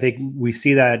with you, I think we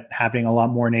see that happening a lot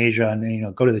more in Asia,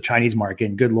 and go to the Chinese market,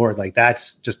 and good Lord, like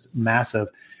that's just massive.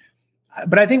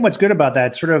 But I think what's good about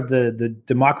that, sort of the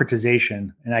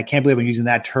democratization, and I can't believe I'm using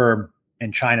that term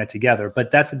in China together, but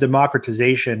that's the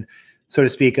democratization, so to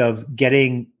speak, of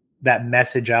getting that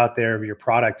message out there of your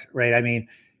product, right? I mean,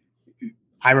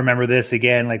 I remember this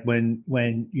again, like when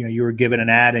you were given an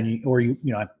ad and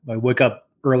I wake up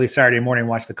early Saturday morning and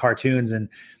watch the cartoons and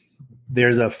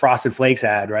there's a Frosted Flakes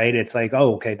ad, right? It's like,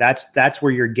 oh, okay, that's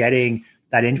where you're getting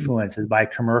that influence is by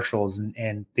commercials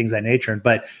and things of that nature.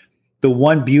 But the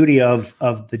one beauty of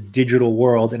the digital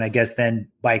world, and I guess then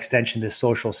by extension, this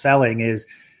social selling is,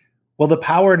 well, the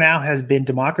power now has been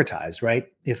democratized, right?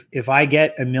 If I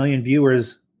get 1 million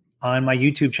viewers on my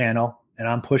YouTube channel and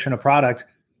I'm pushing a product,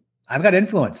 I've got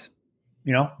influence.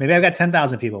 Maybe I've got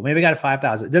 10,000 people, maybe I got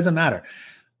 5,000. It doesn't matter,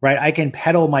 right? I can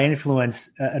peddle my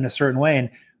influence in a certain way. And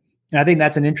I think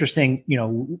that's an interesting,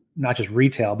 not just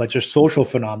retail, but just social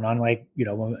phenomenon. Like,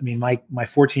 I mean, my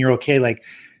 14-year-old kid, like,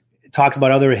 talks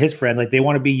about his friends, like they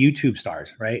want to be YouTube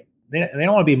stars, right? They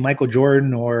don't want to be Michael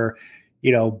Jordan or,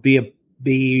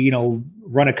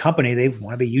 run a company. They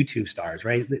want to be YouTube stars,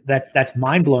 right? That's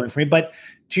mind blowing for me. But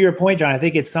to your point, John, I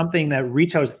think it's something that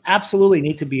retailers absolutely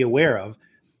need to be aware of.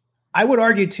 I would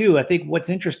argue too, I think what's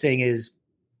interesting is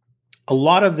a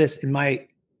lot of this and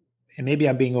maybe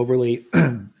I'm being overly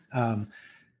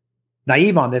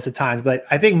naive on this at times, but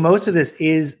I think most of this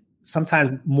is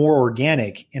sometimes more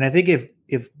organic. And I think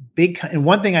and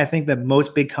one thing I think that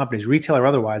most big companies, retail or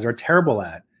otherwise, are terrible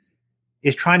at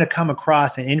is trying to come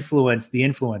across and influence the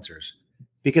influencers,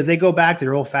 because they go back to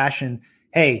their old fashioned,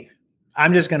 hey,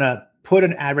 I'm just going to put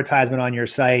an advertisement on your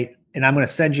site and I'm going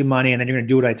to send you money and then you're going to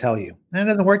do what I tell you. And it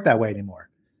doesn't work that way anymore.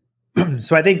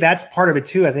 So I think that's part of it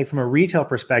too. I think from a retail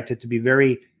perspective, to be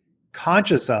very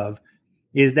conscious of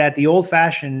is that the old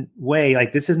fashioned way,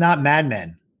 like this is not Mad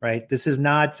Men, right? This is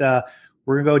not,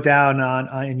 we're going to go down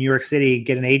in New York City,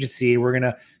 get an agency. We're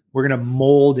going to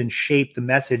mold and shape the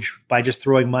message by just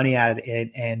throwing money at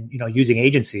it and using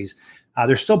agencies.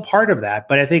 There's still part of that,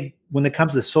 but I think when it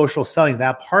comes to social selling,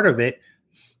 that part of it,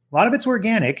 a lot of it's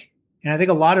organic, and I think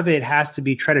a lot of it has to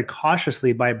be treaded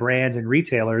cautiously by brands and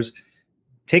retailers.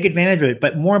 Take advantage of it,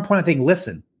 but more important, I think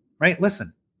listen, right?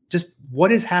 Listen, just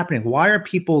what is happening? Why are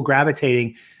people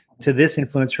gravitating to this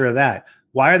influencer or that?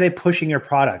 Why are they pushing your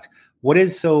product? What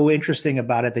is so interesting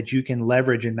about it that you can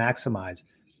leverage and maximize,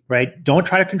 right? Don't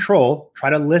try to control, try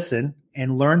to listen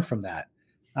and learn from that.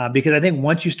 Because I think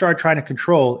once you start trying to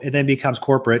control, it then becomes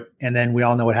corporate. And then we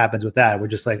all know what happens with that. We're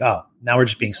just like, oh, now we're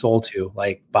just being sold to,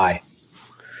 like, bye.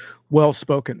 Well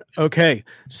spoken. Okay.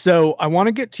 So I want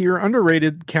to get to your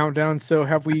underrated countdown. So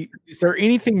is there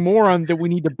anything more on that we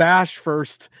need to bash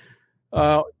first?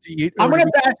 I'm going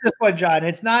to bash this one, John.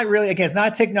 It's not really, again, it's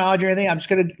not technology or anything. I'm just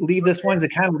going to leave this one as it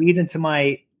kind of leads into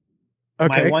my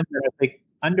my ones that I think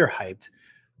underhyped.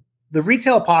 The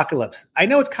Retail Apocalypse. I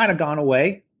know it's kind of gone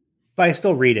away, but I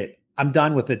still read it. I'm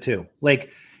done with it too.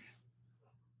 Like,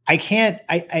 I can't.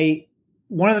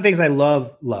 One of the things I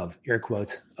love air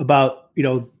quotes about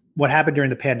what happened during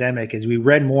the pandemic is we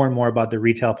read more and more about the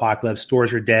retail apocalypse.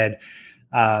 Stores are dead.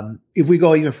 If we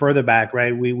go even further back,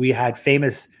 right, we had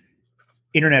famous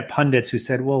internet pundits who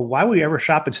said, well, why would we ever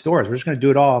shop at stores? We're just going to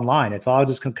do it all online. It's all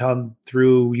just going to come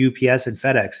through UPS and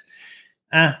FedEx.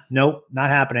 Nope, not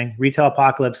happening. Retail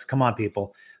apocalypse. Come on,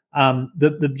 people.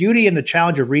 The beauty and the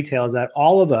challenge of retail is that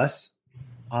all of us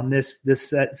on this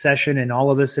session and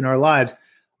all of us in our lives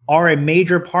are a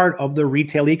major part of the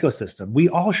retail ecosystem. We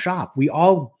all shop. We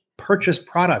all purchase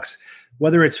products,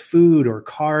 whether it's food or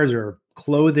cars or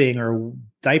clothing or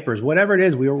diapers, whatever it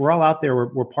is. We're all out there.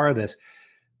 We're part of this.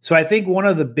 So I think one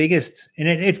of the biggest, and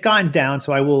it's gone down.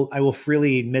 So I will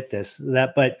freely admit this,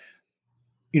 but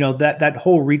that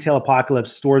whole retail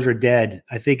apocalypse, stores are dead,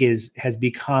 I think has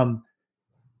become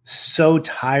so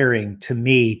tiring to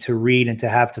me to read and to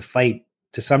have to fight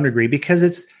to some degree, because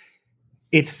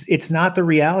it's not the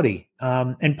reality.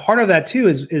 And part of that too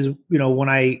is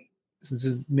when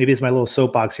maybe it's my little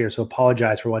soapbox here, so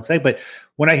apologize for one second, but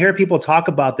when I hear people talk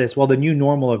about this, well, the new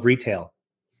normal of retail,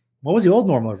 what was the old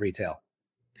normal of retail?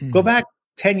 Mm-hmm. Go back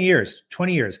 10 years,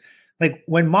 20 years. Like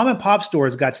when mom and pop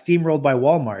stores got steamrolled by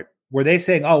Walmart, were they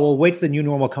saying, oh, well, wait till the new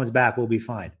normal comes back, we'll be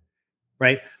fine,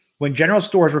 right? When general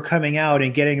stores were coming out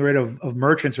and getting rid of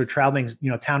merchants or traveling,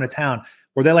 town to town,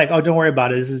 where they're like, oh, don't worry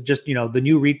about it. This is just,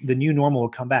 the new normal will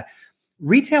come back.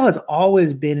 Retail has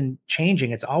always been changing.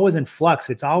 It's always in flux.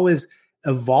 It's always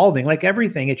evolving, like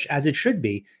everything, as it should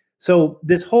be. So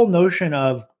this whole notion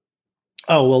of,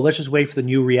 oh, well, let's just wait for the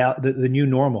new the new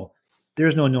normal.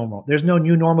 There's no normal. There's no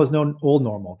new normal. There's no old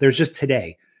normal. There's just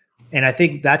today. And I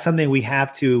think that's something we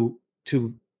have to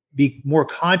be more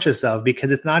conscious of,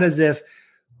 because it's not as if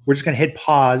we're just going to hit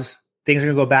pause. Things are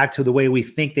going to go back to the way we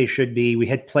think they should be. We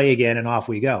hit play again and off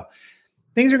we go.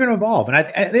 Things are going to evolve. And I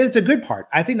think it's a good part.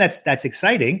 I think that's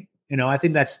exciting. I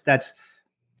think that's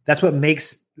what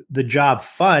makes the job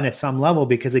fun at some level,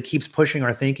 because it keeps pushing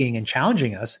our thinking and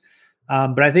challenging us.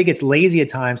 But I think it's lazy at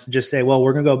times to just say, well,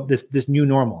 we're going to go this new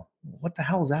normal. What the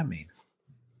hell does that mean?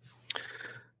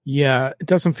 Yeah, it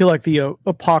doesn't feel like the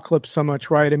apocalypse so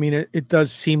much, right? I mean, it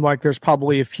does seem like there's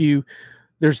probably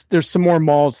there's some more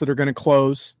malls that are going to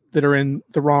close that are in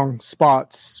the wrong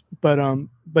spots, but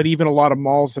even a lot of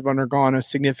malls have undergone a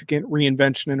significant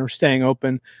reinvention and are staying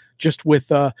open. Just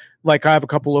with like I have a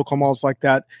couple local malls like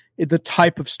that. The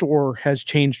type of store has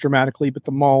changed dramatically, but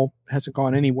the mall hasn't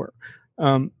gone anywhere.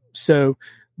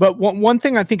 But one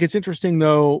thing I think is interesting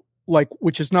though, like,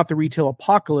 which is not the retail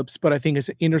apocalypse, but I think is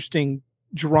an interesting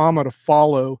drama to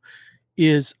follow,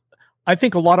 is I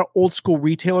think a lot of old school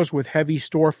retailers with heavy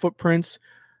store footprints,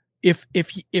 if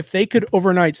they could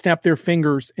overnight snap their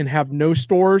fingers and have no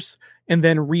stores and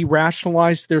then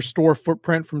re-rationalize their store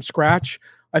footprint from scratch,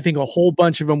 I think a whole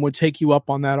bunch of them would take you up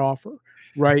on that offer,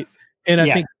 right? And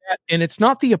I think and it's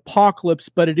not the apocalypse,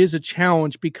 but it is a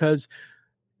challenge, because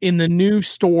in the new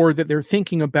store that they're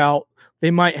thinking about, they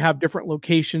might have different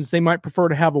locations. They might prefer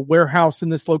to have a warehouse in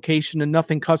this location and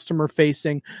nothing customer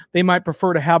facing. They might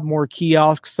prefer to have more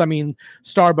kiosks. I mean,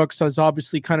 Starbucks is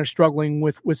obviously kind of struggling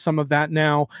with some of that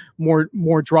now.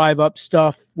 More drive up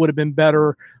stuff would have been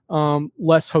better.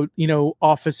 Less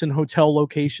office and hotel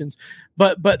locations.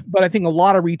 But I think a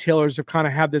lot of retailers have kind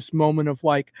of had this moment of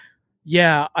like,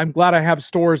 yeah, I'm glad I have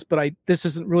stores, but this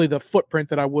isn't really the footprint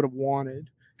that I would have wanted.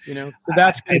 So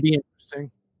that's going to be interesting.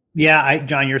 Yeah,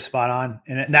 John, you're spot on,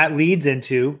 and that leads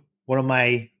into one of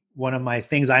my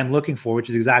things I'm looking for, which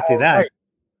is exactly that. Right.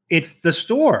 It's the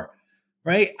store,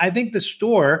 right? I think the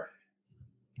store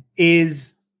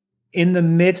is in the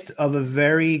midst of a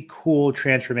very cool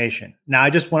transformation. Now, I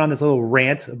just went on this little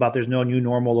rant about there's no new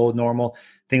normal, old normal.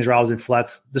 Things are always in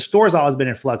flux. The store's always been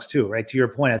in flux too, right? To your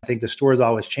point, I think the store's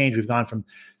always changed. We've gone from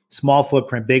small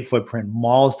footprint, big footprint,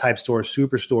 malls type stores,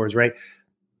 superstores, right?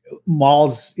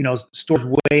 Malls, stores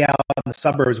way out in the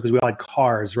suburbs because we all had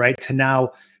cars, right? To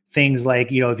now things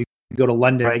like, if you go to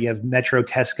London, right, you have Metro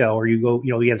Tesco, or you go,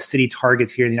 you have city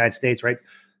Targets here in the United States, right?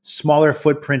 Smaller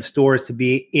footprint stores to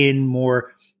be in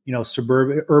more,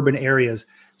 suburban, urban areas.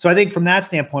 So I think from that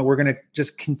standpoint, we're going to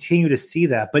just continue to see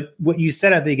that. But what you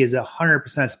said, I think, is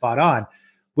 100% spot on,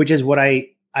 which is what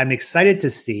I'm excited to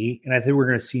see. And I think we're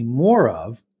going to see more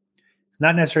of. It's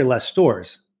not necessarily less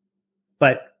stores,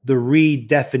 but the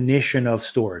redefinition of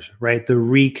stores, right? The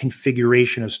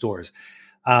reconfiguration of stores.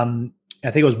 I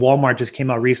think it was Walmart just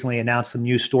came out recently, announced some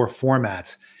new store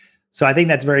formats. So I think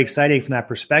that's very exciting from that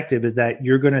perspective, is that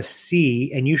you're going to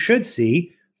see, and you should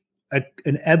see,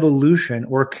 an evolution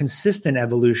or a consistent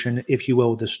evolution, if you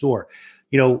will, with the store.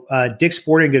 Dick's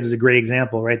Sporting Goods is a great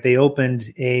example, right? They opened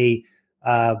a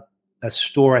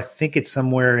store, I think it's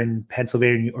somewhere in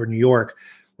Pennsylvania or New York,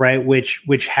 right?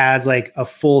 Which has like a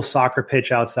full soccer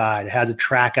pitch outside. It has a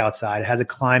track outside. It has a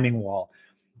climbing wall,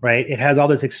 right? It has all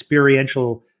this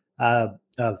experiential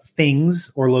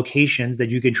things or locations that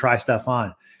you can try stuff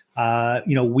on.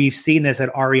 We've seen this at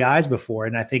REI's before,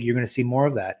 and I think you're going to see more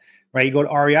of that, right? You go to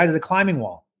REI, there's a climbing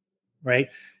wall, right?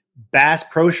 Bass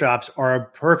Pro Shops are a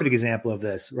perfect example of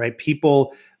this, right?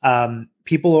 People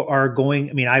are going.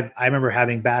 I mean, I remember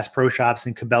having Bass Pro Shops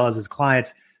and Cabela's as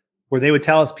clients, where they would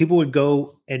tell us people would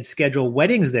go and schedule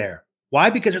weddings there. Why?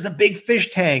 Because there's a big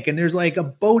fish tank and there's like a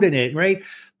boat in it, right?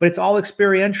 But it's all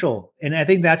experiential, and I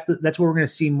think that's what we're going to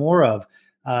see more of,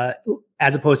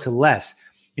 as opposed to less.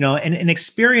 And an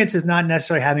experience is not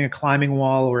necessarily having a climbing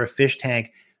wall or a fish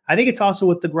tank. I think it's also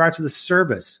with regards to the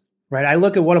service, right? I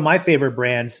look at one of my favorite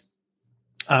brands,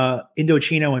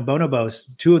 Indochino and Bonobos,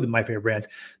 two of my favorite brands,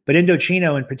 but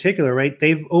Indochino in particular, right?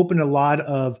 They've opened a lot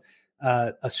of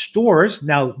stores.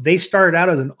 Now, they started out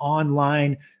as an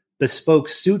online bespoke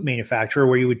suit manufacturer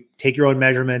where you would take your own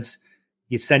measurements,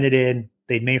 you'd send it in,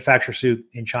 they'd manufacture a suit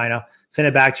in China, send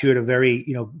it back to you at a very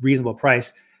reasonable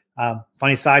price.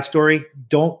 Funny side story,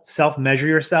 don't self-measure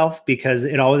yourself because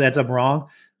it always ends up wrong.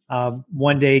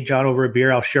 One day, John, over a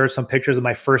beer, I'll share some pictures of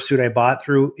my first suit I bought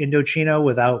through Indochino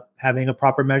without having a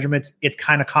proper measurements. It's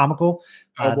kind of comical.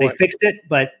 They fixed it,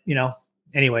 but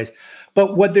anyways.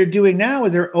 But what they're doing now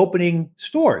is they're opening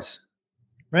stores,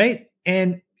 right?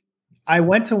 And I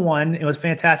went to one. It was a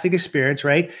fantastic experience,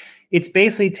 right? It's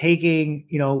basically taking,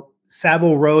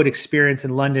 Savile Road experience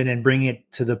in London and bringing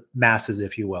it to the masses,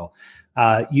 if you will.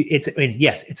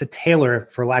 Yes, it's a tailor,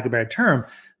 for lack of a better term.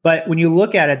 But when you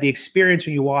look at it, the experience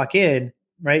when you walk in,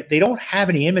 right, they don't have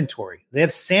any inventory. They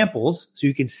have samples, so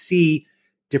you can see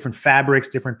different fabrics,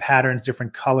 different patterns,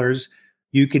 different colors.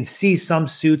 You can see some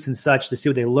suits and such to see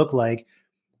what they look like.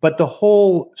 But the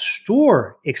whole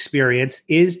store experience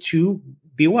is to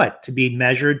be what? To be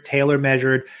measured, tailor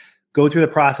measured, go through the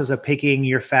process of picking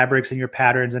your fabrics and your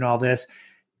patterns and all this.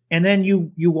 And then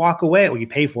you walk away, or you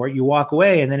pay for it, you walk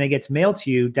away, and then it gets mailed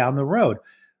to you down the road.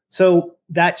 So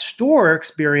that store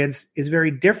experience is very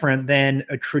different than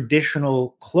a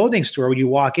traditional clothing store where you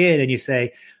walk in and you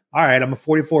say, all right, I'm a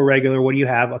 44 regular. What do you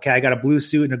have? Okay, I got a blue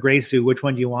suit and a gray suit. Which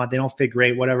one do you want? They don't fit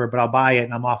great, whatever, but I'll buy it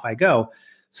and I'm off I go.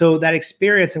 So that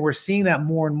experience, and we're seeing that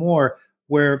more and more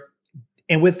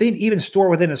and within even store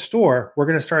within a store, we're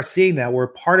going to start seeing that where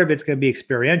part of it's going to be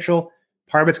experiential.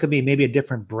 Part of it's going to be maybe a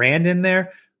different brand in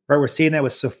there, right? We're seeing that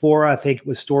with Sephora. I think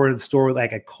with store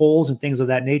like at Kohl's and things of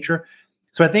that nature.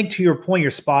 So I think to your point,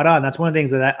 you're spot on. That's one of the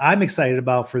things that I'm excited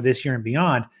about for this year and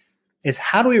beyond is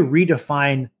how do we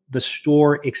redefine the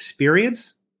store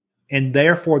experience and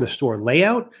therefore the store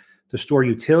layout, the store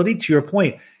utility. To your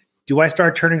point, do I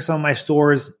start turning some of my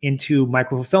stores into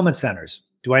micro-fulfillment centers?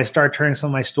 Do I start turning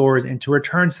some of my stores into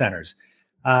return centers?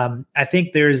 I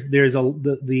think there's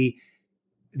the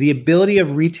ability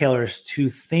of retailers to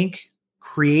think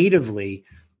creatively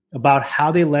about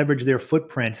how they leverage their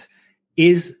footprints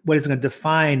is what is going to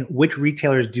define which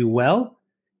retailers do well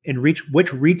and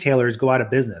which retailers go out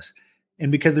of business.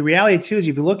 And because the reality too is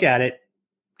if you look at it,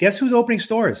 guess who's opening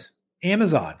stores?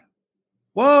 Amazon.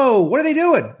 Whoa, what are they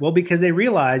doing? Well, because they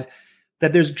realize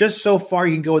that there's just so far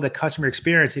you can go with a customer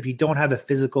experience if you don't have a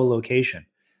physical location.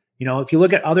 If you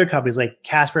look at other companies like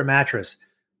Casper Mattress,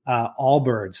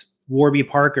 Allbirds, Warby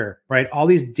Parker, right? All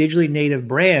these digitally native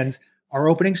brands are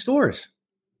opening stores.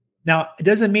 Now, it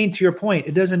doesn't mean, to your point,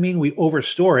 it doesn't mean we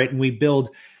overstore it and we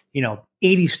build,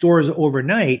 80 stores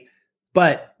overnight,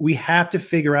 but we have to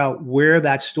figure out where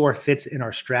that store fits in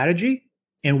our strategy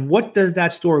and what does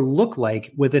that store look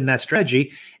like within that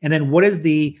strategy? And then what is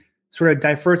the sort of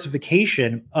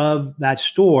diversification of that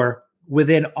store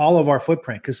within all of our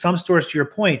footprint? Because some stores, to your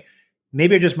point,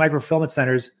 maybe are just micro-fulfillment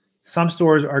centers. Some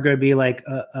stores are going to be like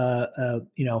an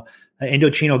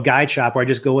Indochino guide shop where I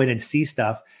just go in and see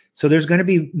stuff. So there's going to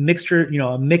be a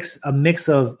mix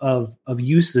of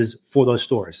uses for those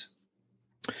stores.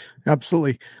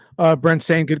 Absolutely. Brent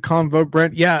saying good convo,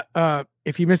 Brent. Yeah.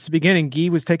 If you missed the beginning, Guy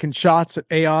was taking shots at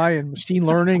AI and machine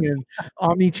learning and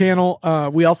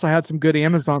omni-channel. We also had some good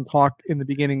Amazon talk in the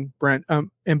beginning, Brent.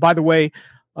 And by the way,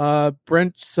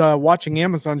 Brent's watching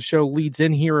Amazon show leads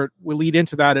into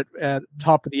that at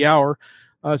top of the hour.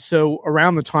 So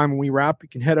around the time when we wrap, you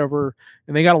can head over,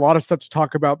 and they got a lot of stuff to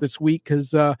talk about this week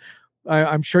because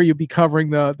I'm sure you'll be covering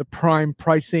the Prime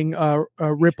pricing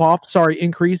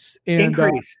increase. And,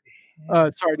 increase.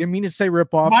 Sorry, didn't mean to say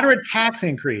rip off. Moderate tax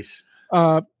increase.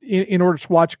 in order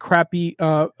to watch crappy.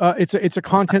 It's a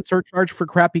content surcharge for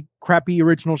crappy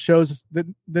original shows that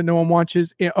no one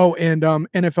watches. Oh, and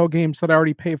NFL games that I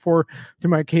already pay for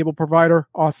through my cable provider.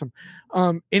 Awesome.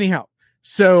 Anyhow,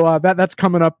 so that's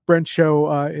coming up, Brent's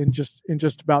show, in just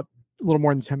about a little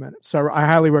more than 10 minutes. So I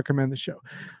highly recommend the show.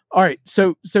 All right,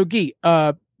 so Guy,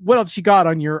 what else you got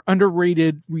on your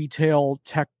underrated retail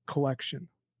tech collection?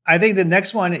 I think the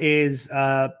next one is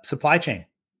supply chain.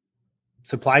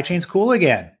 Supply chain's cool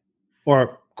again,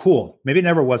 or cool. Maybe it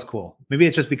never was cool. Maybe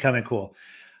it's just becoming cool.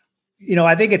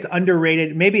 I think it's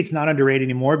underrated. Maybe it's not underrated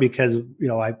anymore because,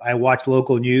 I watch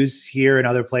local news here and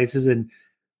other places, and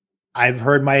I've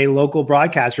heard my local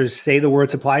broadcasters say the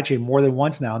word supply chain more than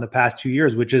once now in the past 2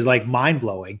 years, which is like mind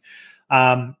blowing.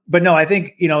 But no, I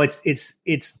think, it's,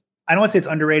 I don't want to say it's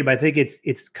underrated, but I think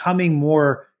it's coming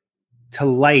more to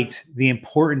light, the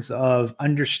importance of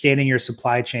understanding your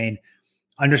supply chain,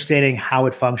 understanding how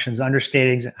it functions,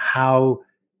 understanding how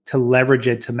to leverage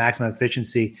it to maximum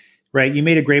efficiency, right? You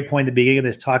made a great point at the beginning of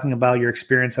this, talking about your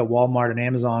experience at Walmart and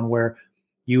Amazon, where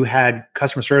you had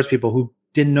customer service people who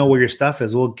didn't know where your stuff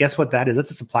is. Well, guess what that is?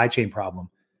 That's a supply chain problem,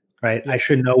 right? Yeah. I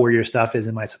should know where your stuff is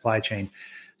in my supply chain.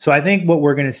 So I think what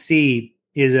we're going to see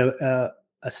is a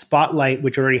spotlight,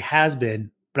 which already has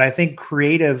been, but I think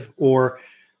creative or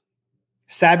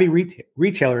savvy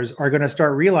retailers are going to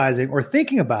start realizing or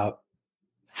thinking about,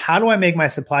 how do I make my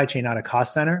supply chain not a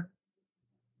cost center,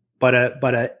 but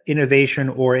a innovation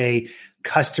or a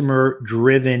customer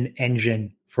driven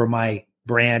engine for my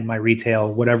brand, my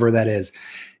retail, whatever that is.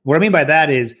 What I mean by that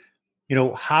is,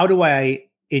 how do I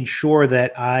ensure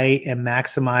that I am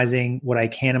maximizing what I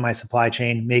can in my supply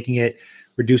chain, making it,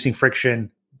 reducing friction,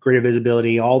 greater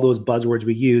visibility, all those buzzwords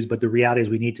we use, but the reality is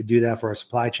we need to do that for our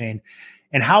supply chain.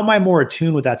 And how am I more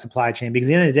attuned with that supply chain? Because at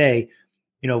the end of the day,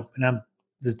 and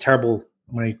this is terrible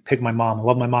when I pick my mom. I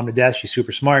love my mom to death. She's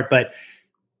super smart. But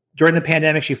during the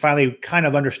pandemic, she finally kind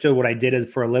of understood what I did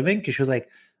for a living, because she was like,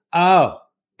 oh,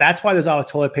 that's why there's always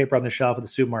toilet paper on the shelf at the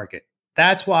supermarket.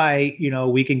 That's why,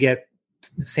 we can get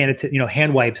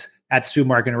hand wipes at the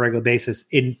supermarket on a regular basis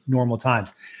in normal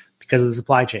times, because of the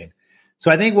supply chain.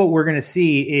 So I think what we're going to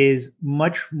see is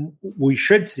we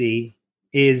should see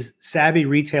is savvy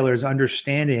retailers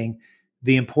understanding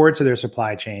the importance of their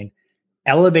supply chain,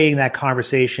 elevating that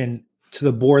conversation to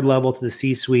the board level, to the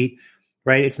C-suite,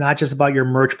 right? It's not just about your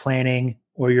merch planning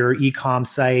or your e-com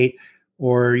site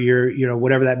or your,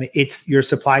 whatever that means. It's your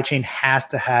supply chain has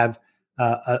to have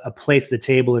a place at the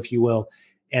table, if you will.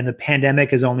 And the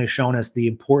pandemic has only shown us the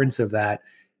importance of that.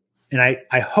 And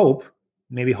I hope,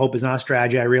 maybe hope is not a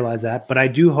strategy, I realize that, but I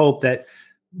do hope that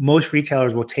most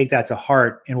retailers will take that to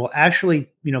heart and will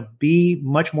actually, be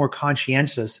much more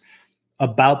conscientious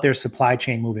about their supply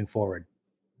chain moving forward.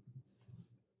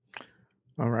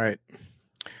 All right.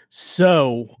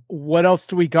 So what else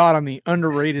do we got on the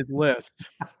underrated list?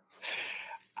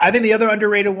 I think the other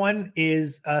underrated one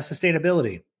is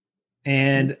sustainability.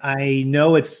 And I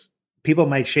know people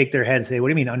might shake their head and say, what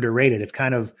do you mean underrated? It's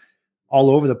kind of all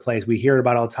over the place. We hear it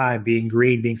about all the time, being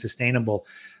green, being sustainable.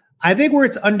 I think where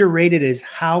it's underrated is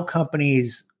how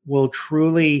companies will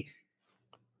truly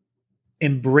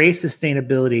embrace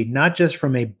sustainability, not just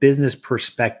from a business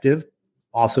perspective,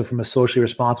 also from a socially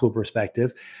responsible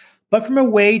perspective, but from a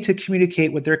way to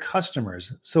communicate with their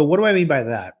customers. So what do I mean by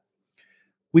that?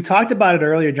 We talked about it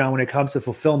earlier, John, when it comes to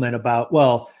fulfillment about,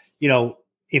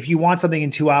 if you want something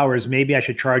in 2 hours, maybe I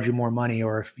should charge you more money,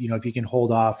 or if you can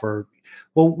hold off, or,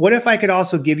 well, what if I could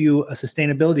also give you a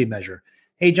sustainability measure?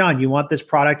 Hey, John, you want this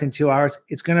product in 2 hours?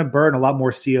 It's going to burn a lot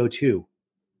more CO2.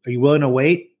 Are you willing to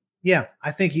wait? Yeah,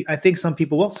 I think some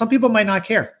people will. Some people might not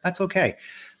care. That's okay.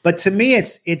 But to me,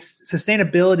 it's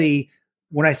sustainability.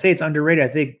 When I say it's underrated, I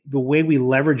think the way we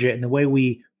leverage it and the way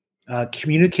we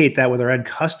communicate that with our end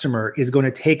customer is going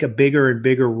to take a bigger and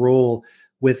bigger role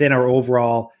within our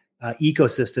overall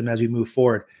ecosystem as we move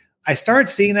forward. I started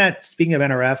seeing that, speaking of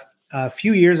NRF, a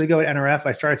few years ago at NRF,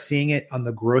 I started seeing it on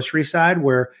the grocery side,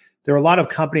 where there are a lot of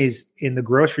companies in the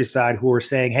grocery side who are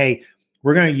saying, hey,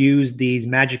 we're going to use these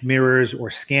magic mirrors or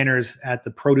scanners at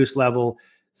the produce level.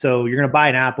 So you're going to buy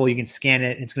an apple, you can scan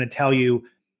it, and it's going to tell you,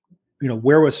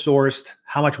 where it was sourced,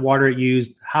 how much water it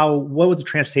used, what was the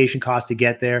transportation cost to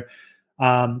get there.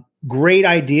 Great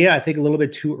idea. I think a little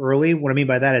bit too early. What I mean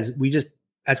by that is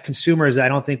as consumers, I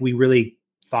don't think we really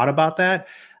thought about that.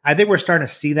 I think we're starting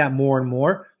to see that more and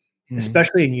more,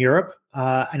 especially in Europe.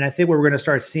 And I think what we're going to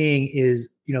start seeing is,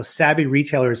 savvy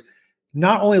retailers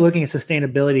not only looking at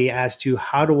sustainability as to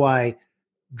how do I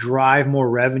drive more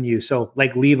revenue. So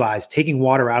like Levi's taking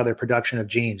water out of their production of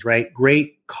jeans, right?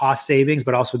 Great cost savings,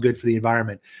 but also good for the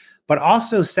environment. but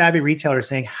also savvy retailers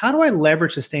saying, how do I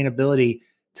leverage sustainability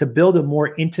to build a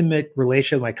more intimate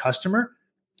relationship with my customer?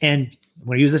 And I'm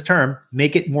going to use this term,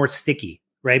 make it more sticky,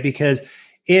 right? Because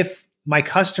if my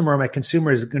customer, my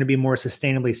consumer is going to be more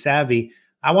sustainably savvy,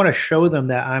 I want to show them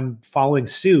that I'm following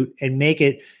suit and make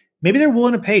it, maybe they're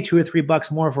willing to pay $2 or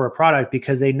 $3 more for a product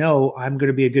because they know I'm going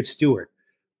to be a good steward,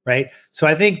 right? So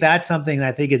I think that's something that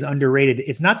I think is underrated.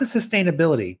 It's not the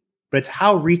sustainability, but it's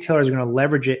how retailers are going to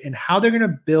leverage it and how they're going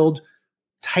to build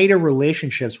tighter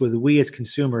relationships with we as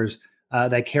consumers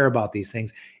that care about these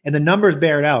things. And the numbers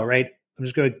bear it out, right? I'm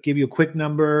just going to give you a quick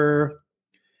number.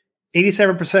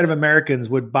 87% of Americans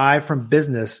would buy from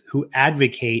business who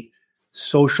advocate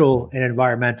social and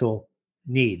environmental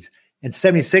needs. And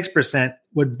 76%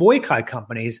 would boycott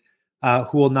companies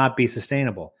who will not be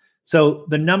sustainable. So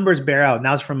the numbers bear out.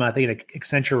 Now it's from, I think, an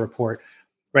Accenture report,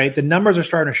 right? The numbers are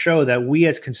starting to show that we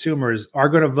as consumers are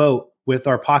going to vote with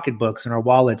our pocketbooks and our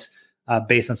wallets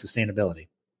based on sustainability.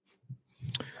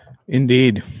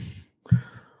 Indeed.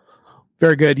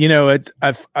 Very good. You know,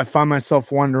 I find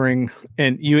myself wondering,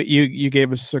 and you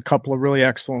gave us a couple of really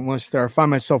excellent lists there. I find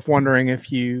myself wondering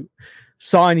if you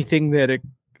saw anything that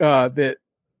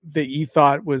you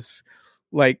thought was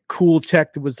like cool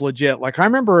tech that was legit. Like I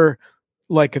remember,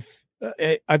 like if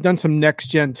I've done some next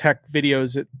gen tech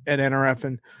videos at NRF,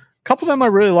 and a couple of them I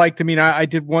really liked. I mean, I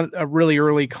did a really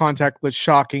early contactless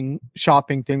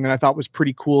shopping thing that I thought was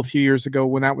pretty cool a few years ago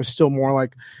when that was still more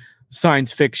like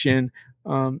science fiction.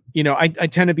 You know, I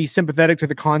tend to be sympathetic to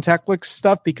the contactless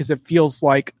stuff because it feels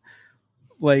like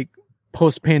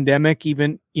post-pandemic,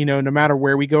 even, you know, no matter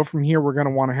where we go from here, we're going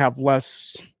to want to have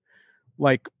less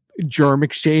like germ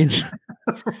exchange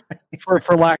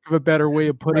for lack of a better way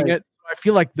of putting it. I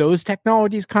feel like those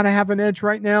technologies kind of have an edge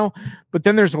right now, but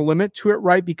then there's a limit to it,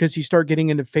 right? Because you start getting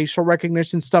into facial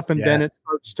recognition stuff and then it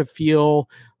starts to feel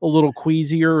a little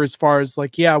queasier as far as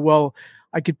like, yeah, well,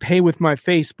 I could pay with my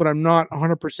face, but I'm not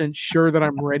 100% sure that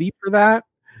I'm ready for that,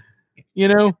 you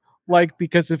know, like,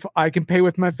 because if I can pay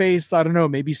with my face, I don't know,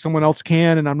 maybe someone else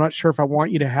can. And I'm not sure if I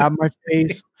want you to have my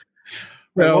face.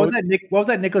 So, what was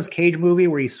that Nicolas Cage movie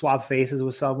where he swapped faces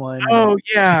with someone? Oh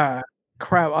yeah.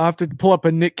 Crap. I'll have to pull up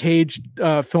a Nick Cage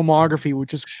filmography,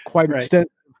 which is quite extensive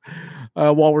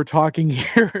while we're talking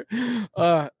here.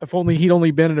 If only he'd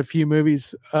only been in a few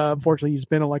movies. Unfortunately, he's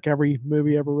been in like every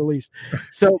movie ever released.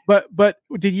 So, but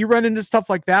did you run into stuff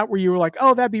like that where you were like,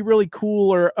 oh, that'd be really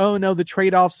cool, or oh no, the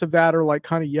trade-offs of that are like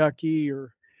kind of yucky?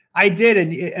 Or I did,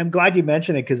 and I'm glad you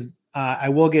mentioned it because I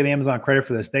will give Amazon credit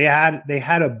for this. They had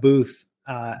a booth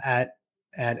at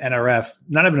NRF,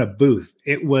 not even a booth.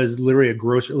 It was literally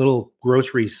a little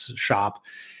grocery shop,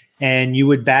 and you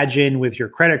would badge in with your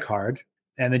credit card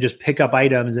and then just pick up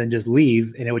items and just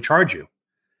leave, and it would charge you.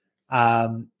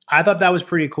 I thought that was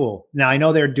pretty cool. Now I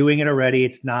know they're doing it already.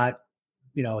 It's not,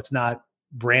 it's not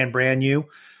brand new,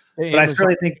 but I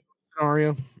certainly think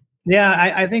scenario.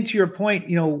 Yeah, I think to your point,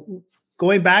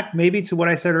 going back maybe to what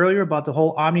I said earlier about the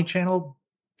whole omni-channel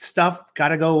stuff, got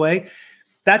to go away.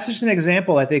 That's just an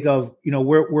example, I think, of,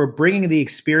 we're bringing the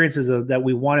experiences that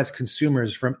we want as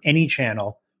consumers from any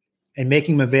channel and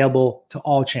making them available to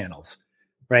all channels,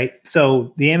 right?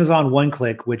 So the Amazon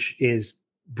one-click, which is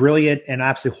brilliant and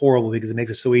absolutely horrible because it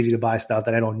makes it so easy to buy stuff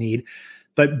that I don't need,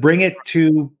 but bring it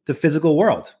to the physical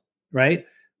world, right?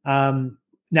 Now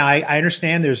I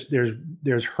understand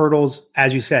there's hurdles,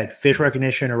 as you said, facial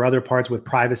recognition or other parts with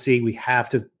privacy. We have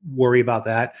to worry about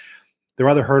that. There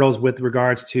are other hurdles with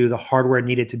regards to the hardware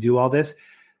needed to do all this.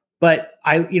 But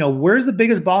where's the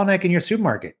biggest bottleneck in your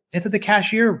supermarket? It's at the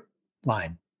cashier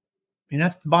line. I mean,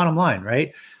 that's the bottom line,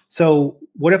 right? So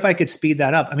what if I could speed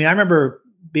that up? I mean, I remember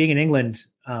being in England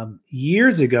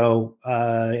years ago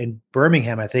in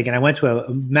Birmingham, I think, and I went to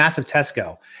a massive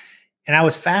Tesco, and I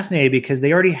was fascinated because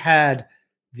they already had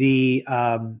the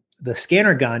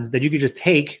scanner guns that you could just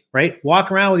take, right?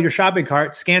 Walk around with your shopping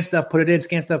cart, scan stuff, put it in,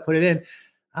 scan stuff, put it in.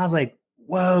 I was like,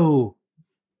 whoa,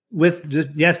 with John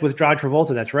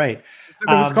Travolta. That's right. It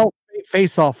was called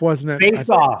Face Off, wasn't it? Face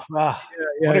Off.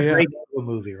 What a great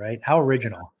movie, right? How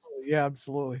original. Yeah,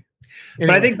 absolutely. Anyway.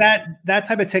 But I think that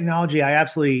type of technology, I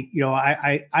absolutely,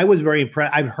 I was very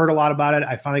impressed. I've heard a lot about it.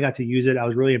 I finally got to use it. I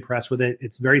was really impressed with it.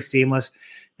 It's very seamless.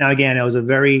 Now, again, it was a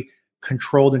very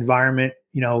controlled environment.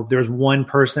 There's one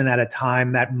person at a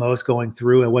time at most going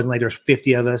through. It wasn't like there's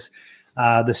 50 of us.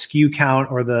 The SKU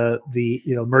count or the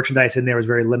merchandise in there was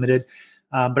very limited.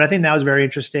 But I think that was very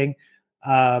interesting.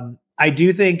 I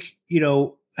do think,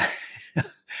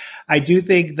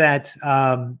 that,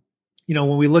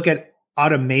 when we look at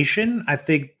automation, I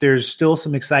think there's still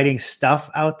some exciting stuff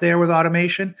out there with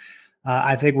automation.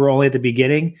 I think we're only at the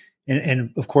beginning.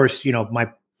 And of course,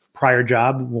 my prior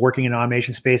job working in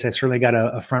automation space, I certainly got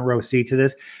a front row seat to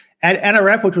this. At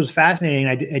NRF, which was fascinating,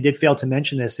 I did fail to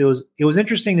mention this. It was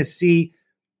interesting to see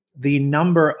the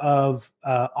number of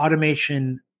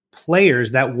automation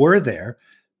players that were there,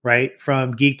 right?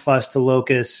 From Geek Plus to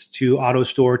Locus to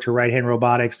AutoStore to Right Hand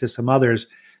Robotics to some others,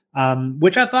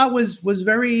 which I thought was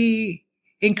very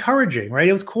encouraging, right?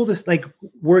 It was cool to like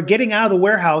we're getting out of the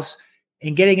warehouse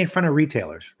and getting in front of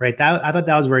retailers, right? I thought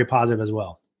that was very positive as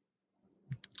well.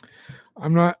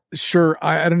 I'm not sure.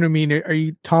 I don't know. I mean, are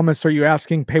you, Thomas? Are you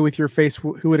asking pay with your face?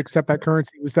 Who would accept that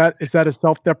currency? Is that a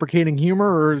self-deprecating humor,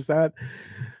 or is that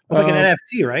like an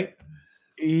NFT, right?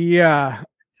 Yeah.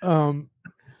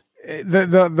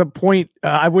 The point,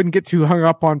 I wouldn't get too hung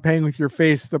up on paying with your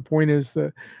face. The point is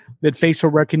that facial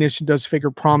recognition does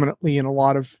figure prominently in a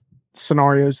lot of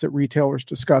scenarios that retailers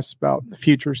discuss about the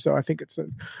future. So I think it's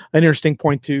an interesting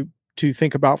point to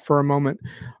think about for a moment.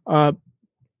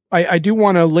 I do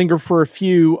want to linger for a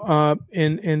few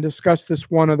and discuss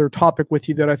this one other topic with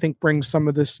you that I think brings some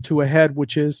of this to a head,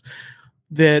 which is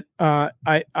that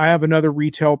I have another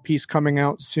retail piece coming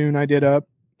out soon. I did a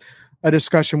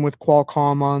discussion with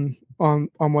Qualcomm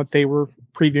on what they were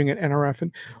previewing at NRF,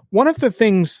 and one of the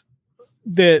things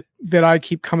that I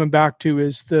keep coming back to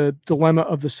is the dilemma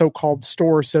of the so-called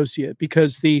store associate,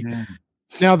 because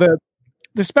now the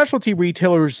specialty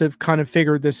retailers have kind of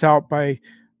figured this out by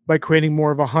creating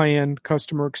more of a high-end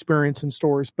customer experience in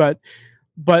stores, but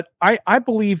I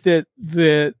believe that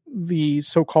the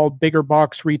so-called bigger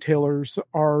box retailers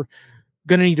are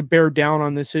going to need to bear down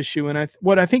on this issue. And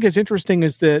what I think is interesting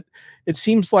is that it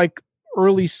seems like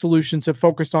early solutions have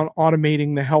focused on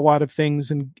automating the hell out of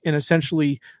things and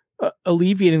essentially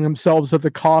alleviating themselves of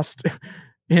the cost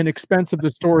and expense of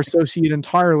the store associate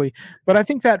entirely. But I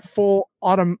think that full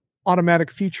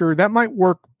automatic feature, that might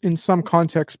work in some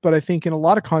contexts, but I think in a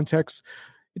lot of contexts,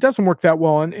 it doesn't work that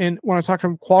well. And when I was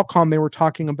talking to Qualcomm, they were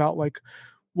talking about like,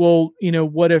 well,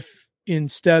 what if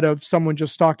instead of someone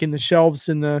just stocking the shelves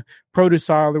in the produce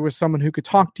aisle, there was someone who could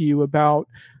talk to you about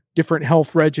different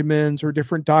health regimens or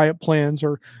different diet plans,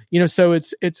 or so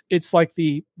it's like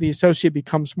the associate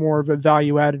becomes more of a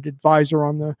value-added advisor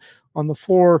on the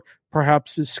floor,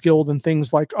 perhaps is skilled in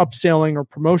things like upselling or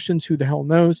promotions, who the hell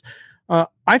knows.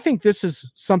 I think this is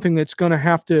something that's going to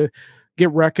have to get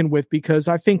reckoned with, because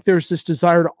I think there's this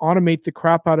desire to automate the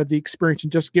crap out of the experience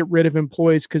and just get rid of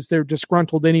employees because they're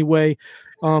disgruntled anyway.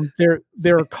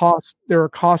 They're a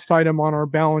cost item on our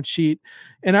balance sheet.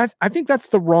 And I think that's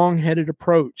the wrong-headed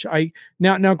approach.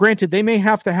 Now, granted, they may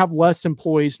have to have less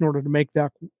employees in order to make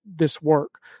this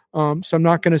work. So I'm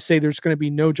not going to say there's going to be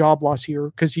no job loss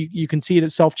here, because you can see it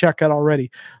at self-checkout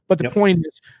already. But the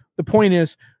point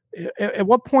is, at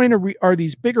what point are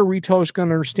these bigger retailers going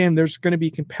to understand there's going to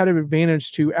be competitive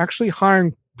advantage to actually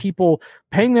hiring people,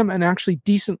 paying them an actually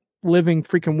decent living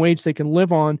freaking wage they can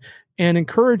live on, and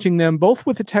encouraging them both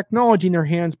with the technology in their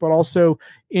hands, but also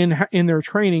in their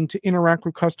training to interact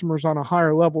with customers on a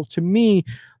higher level? To me,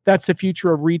 that's the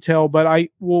future of retail, but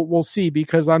we'll see,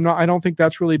 because I don't think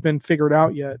that's really been figured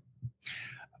out yet.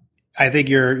 I think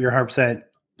you're 100%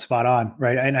 spot on,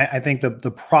 right? And I think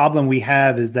the problem we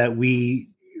have is that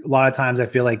a lot of times I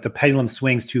feel like the pendulum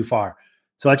swings too far.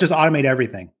 So let's just automate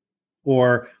everything,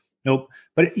 or nope.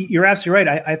 But you're absolutely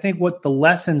right. I think what the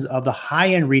lessons of the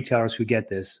high-end retailers who get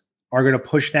this are going to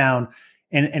push down.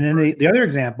 And then the other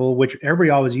example, which everybody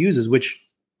always uses, which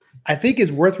I think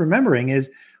is worth remembering,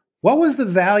 is what was the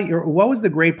value, or what was the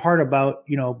great part about,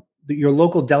 your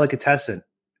local delicatessen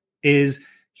is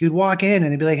you'd walk in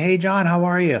and they'd be like, "Hey, John, how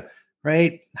are you?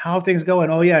 Right? How are things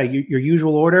going? Oh yeah, your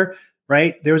usual order."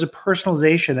 Right? There was a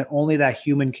personalization that only that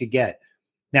human could get.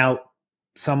 Now,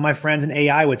 some of my friends in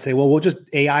AI would say, well, we'll just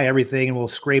AI everything and we'll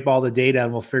scrape all the data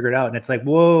and we'll figure it out. And it's like,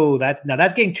 whoa, that's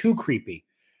getting too creepy.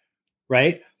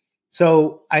 Right?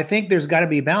 So I think there's got to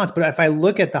be a balance. But if I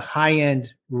look at the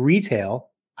high-end retail,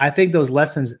 I think those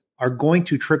lessons are going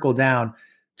to trickle down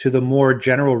to the more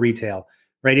general retail.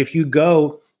 Right? If you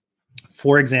go,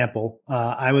 for example,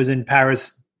 I was in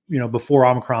Paris, before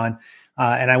Omicron,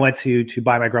 and I went to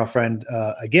buy my girlfriend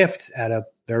a gift at a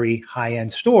very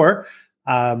high-end store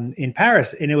in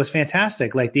Paris, and it was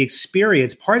fantastic. Like the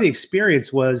experience, part of the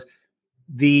experience was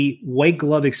the white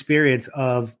glove experience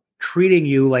of treating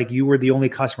you like you were the only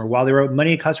customer. While there were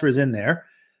many customers in there,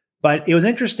 but it was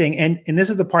interesting, and this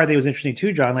is the part that was interesting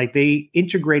too, John. Like they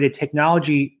integrated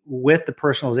technology with the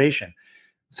personalization.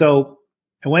 So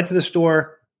I went to the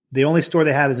store. The only store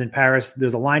they have is in Paris.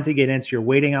 There's a line to get in, so you're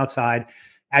waiting outside.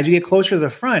 As you get closer to the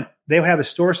front, they would have a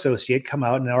store associate come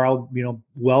out, and they're all,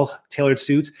 well-tailored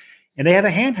suits, and they have a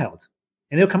handheld.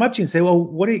 And they'll come up to you and say, well,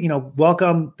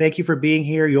 welcome. Thank you for being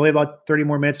here. You only have about 30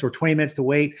 more minutes or 20 minutes to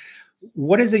wait.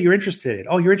 What is it you're interested in?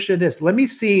 Oh, you're interested in this. Let me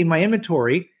see my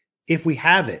inventory if we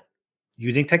have it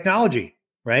using technology,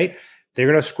 right? They're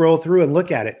going to scroll through and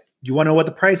look at it. You want to know what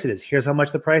the price is? Here's how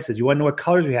much the price is. You want to know what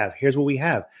colors we have? Here's what we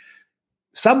have.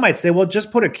 Some might say, well,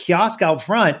 just put a kiosk out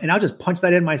front and I'll just punch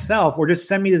that in myself, or just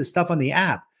send me the stuff on the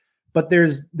app. But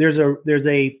there's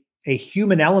a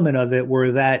human element of it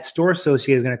where that store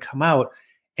associate is going to come out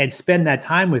and spend that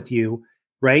time with you,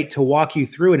 right, to walk you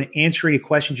through and answer any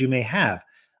questions you may have.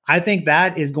 I think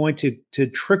that is going to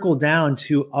trickle down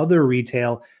to other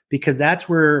retail, because that's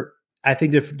where I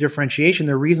think differentiation,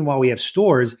 the reason why we have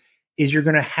stores, is you're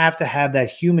going to have that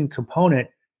human component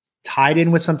tied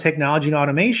in with some technology and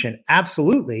automation.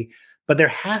 Absolutely. But there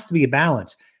has to be a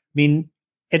balance. I mean,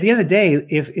 at the end of the day,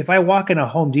 if I walk in a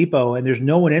Home Depot and there's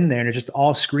no one in there and it's just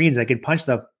all screens, I can punch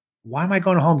stuff. Why am I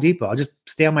going to Home Depot? I'll just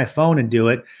stay on my phone and do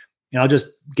it. And I'll just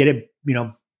get it,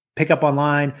 pick up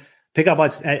online, pick up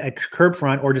at curb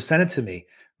front, or just send it to me,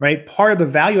 right? Part of the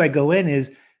value I go in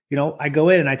is, I go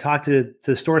in and I talk to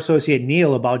store associate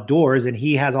Neil about doors, and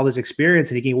he has all this experience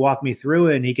and he can walk me through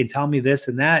it and he can tell me this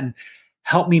and that and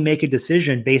help me make a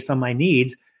decision based on my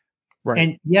needs. Right.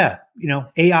 And yeah,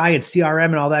 AI and CRM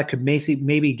and all that could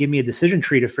maybe give me a decision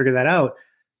tree to figure that out.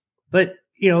 But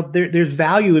there's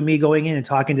value in me going in and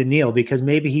talking to Neil, because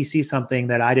maybe he sees something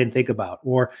that I didn't think about,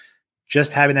 or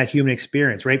just having that human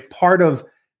experience, right? Part of,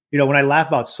 when I laugh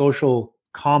about social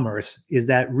commerce, is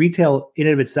that retail in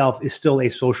and of itself is still a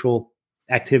social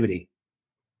activity,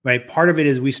 right? Part of it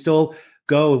is we still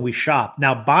go and we shop.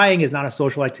 Now, buying is not a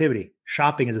social activity.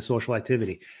 Shopping is a social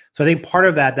activity. So I think part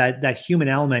of that human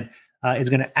element is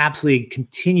going to absolutely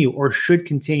continue, or should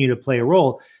continue to play a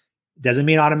role. Doesn't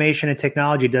mean automation and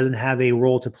technology doesn't have a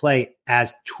role to play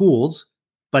as tools,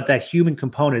 but that human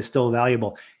component is still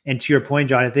valuable. And to your point,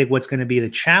 John, I think what's going to be the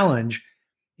challenge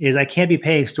is I can't be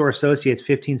paying store associates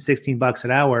 $15-16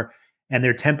 an hour and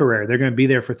they're temporary. They're going to be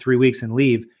there for 3 weeks and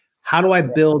leave. How do I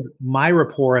build my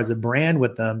rapport as a brand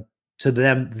with them,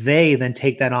 they then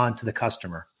take that on to the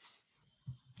customer?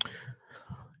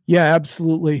 Yeah,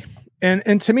 absolutely.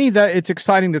 And to me, that it's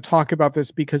exciting to talk about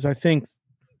this, because I think,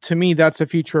 to me, that's a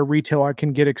future of retail I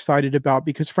can get excited about,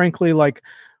 because frankly, like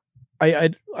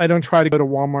I don't try to go to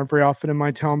Walmart very often in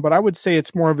my town, but I would say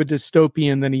it's more of a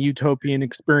dystopian than a utopian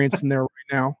experience in there right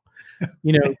now.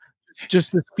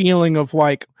 Just this feeling of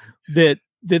like that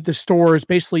the store is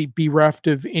basically bereft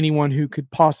of anyone who could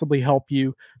possibly help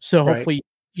you. So hopefully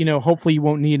you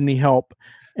won't need any help.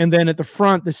 And then at the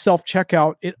front, the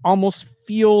self-checkout, it almost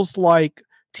feels like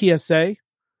TSA.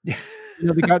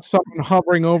 They got someone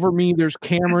hovering over me. There's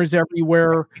cameras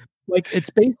everywhere. Like, it's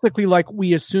basically like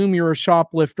we assume you're a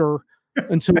shoplifter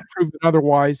until proven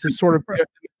otherwise. This sort of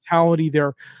mentality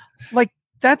there. Like,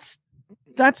 that's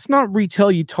not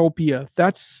retail utopia.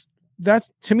 That's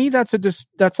to me, that's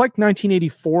like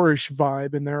 1984-ish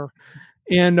vibe in there.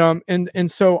 And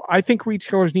so I think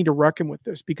retailers need to reckon with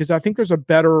this, because I think there's a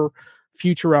better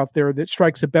future out there that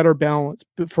strikes a better balance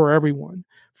for everyone,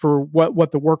 for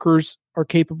what the workers are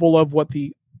capable of, what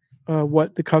the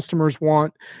customers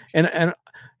want.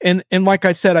 And like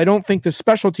I said, I don't think the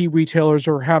specialty retailers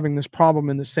are having this problem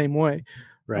in the same way.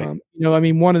 Right.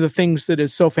 One of the things that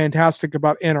is so fantastic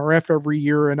about NRF every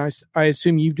year, and I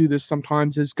assume you do this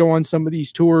sometimes, is go on some of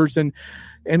these tours and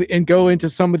go into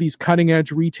some of these cutting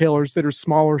edge retailers that are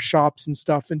smaller shops and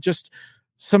stuff, and just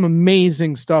some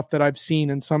amazing stuff that I've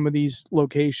seen in some of these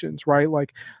locations, right?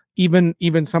 Like even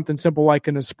something simple like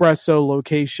an espresso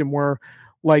location where,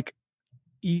 like,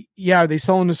 are they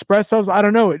selling espressos? I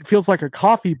don't know. It feels like a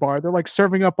coffee bar. They're like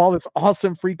serving up all this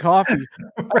awesome free coffee.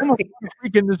 I almost got a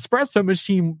freaking espresso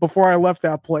machine before I left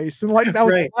that place. And like, that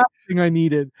was the last thing I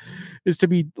needed, is to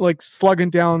be like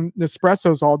slugging down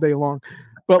Nespressos all day long.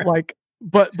 But like,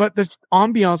 but this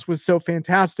ambiance was so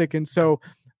fantastic. And so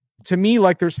to me,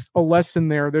 like, there's a lesson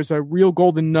there. There's a real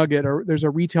golden nugget, or there's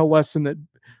a retail lesson that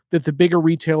the bigger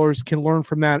retailers can learn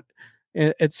from that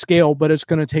at scale, but it's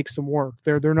going to take some work.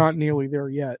 They're not nearly there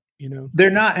yet. They're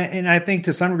not. And I think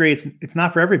to some degree it's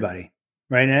not for everybody.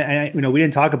 Right. And we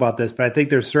didn't talk about this, but I think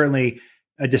there's certainly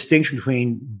a distinction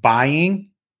between buying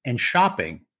and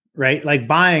shopping, right? Like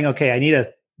buying, okay, I need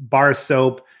a bar of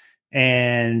soap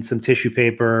and some tissue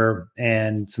paper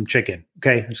and some chicken.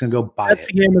 Okay. I'm just gonna go buy That's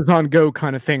it. The Amazon Go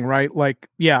kind of thing, right? Like,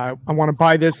 yeah, I want to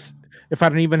buy this. If I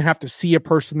don't even have to see a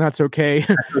person, that's okay.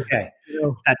 That's okay.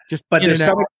 But there's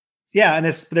some, and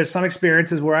there's some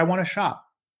experiences where I want to shop,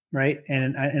 right?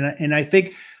 And I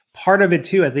think part of it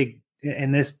too,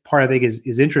 and this part I think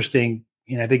is interesting,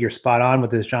 and I think you're spot on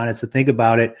with this, John, is to think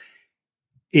about it.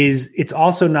 is it's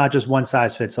also not just one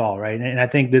size fits all, right? And I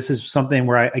think this is something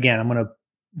where I'm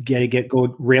going to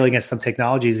go railing against some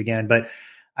technologies again, but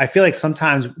I feel like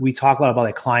sometimes we talk a lot about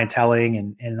like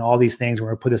clienteling and all these things. We're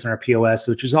going to put this in our POS,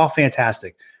 which is all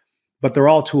fantastic, but they're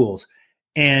all tools.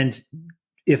 And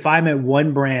if I'm at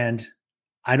one brand,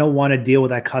 I don't want to deal with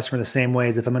that customer the same way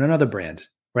as if I'm in another brand,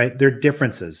 right? There are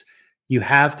differences. You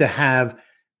have to have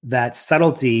that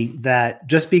subtlety that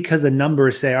just because the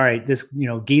numbers say, all right, this,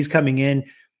 Guy's coming in,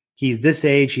 he's this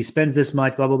age, he spends this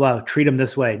much, blah, blah, blah, treat him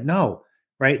this way. No,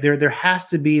 right? There has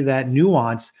to be that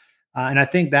nuance. And I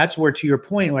think that's where, to your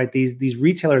point, right, these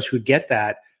retailers who get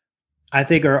that, I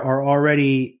think are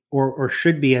already or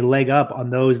should be a leg up on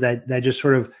those that just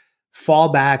sort of fall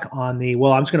back on the,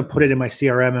 well, I'm just going to put it in my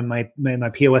CRM and my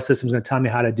POS system is going to tell me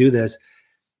how to do this.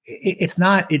 It's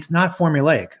not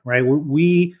formulaic, right?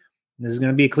 This is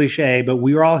going to be a cliche, but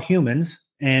we are all humans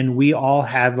and we all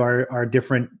have our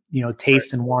different,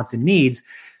 tastes and wants and needs.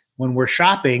 When we're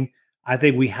shopping, I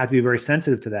think we have to be very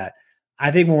sensitive to that. I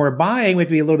think when we're buying, we have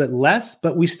to be a little bit less,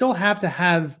 but we still have to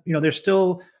have,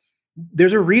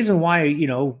 there's a reason why,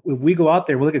 if we go out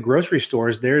there, we look at grocery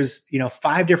stores, there's,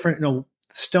 5 different,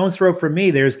 stone's throw for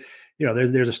me. There's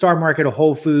a Star Market, a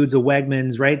Whole Foods, a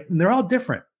Wegmans, right? And they're all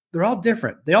different.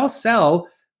 They all sell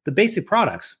the basic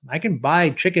products. I can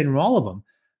buy chicken from all of them,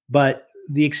 but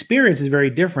the experience is very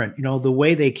different. The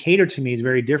way they cater to me is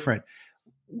very different.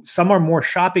 Some are more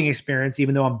shopping experience,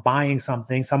 even though I'm buying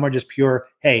something. Some are just pure,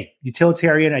 hey,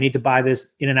 utilitarian. I need to buy this,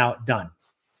 in and out, done.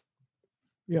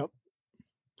 Yep.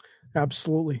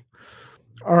 Absolutely.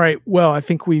 All right. Well, I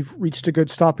think we've reached a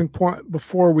good stopping point.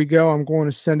 Before we go, I'm going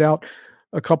to send out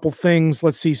a couple things.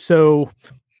 Let's see. So,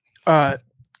 I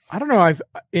don't know.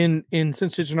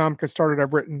 Since Diginomica started,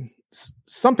 I've written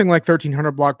something like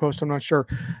 1,300 blog posts. I'm not sure.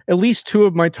 At least 2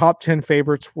 of my top 10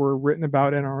 favorites were written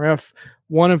about NRF.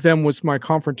 One of them was my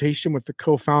confrontation with the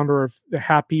co-founder of the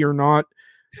Happy or Not.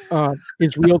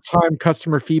 Is real-time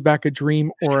customer feedback a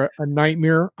dream or a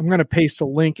nightmare? I'm going to paste a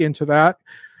link into that.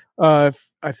 I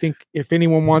think if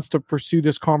anyone wants to pursue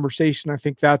this conversation, I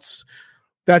think that's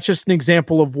just an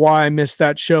example of why I missed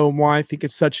that show and why I think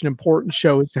it's such an important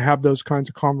show, is to have those kinds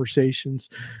of conversations.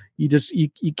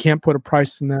 You can't put a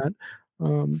price in that.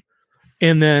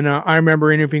 And then I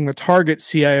remember interviewing the Target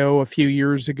CIO a few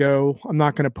years ago. I'm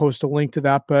not going to post a link to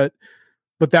that, but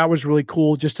that was really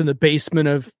cool, just in the basement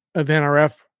of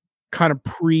NRF, kind of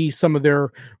pre some of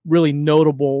their really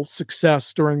notable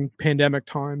success during pandemic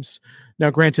times.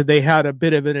 Now, granted, they had a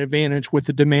bit of an advantage with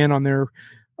the demand on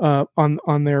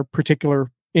their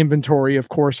particular inventory, of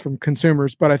course, from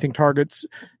consumers, but I think Target's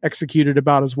executed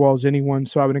about as well as anyone.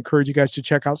 So I would encourage you guys to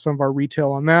check out some of our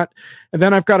retail on that. And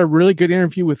then I've got a really good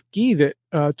interview with Guy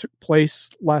that took place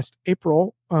last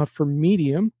April for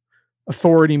Medium,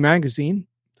 Authority Magazine.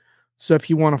 So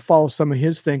if you want to follow some of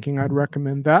his thinking, I'd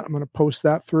recommend that. I'm going to post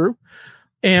that through.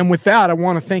 And with that, I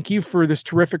want to thank you for this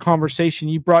terrific conversation.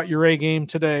 You brought your A game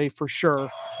today for sure.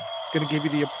 Going to give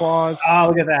you the applause. Oh,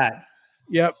 look at that.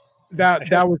 Yep.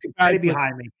 That was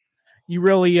behind me. You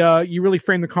really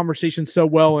framed the conversation so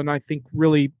well, and I think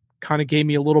really kind of gave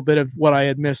me a little bit of what I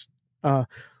had missed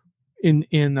in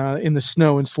the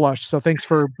snow and slush. So thanks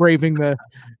for braving the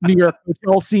New York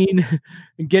hotel scene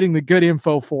and getting the good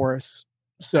info for us.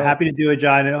 So happy to do it,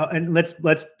 John. And let's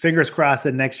fingers crossed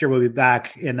that next year we'll be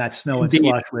back in that snow and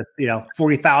slush with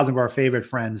 40,000 of our favorite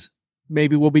friends.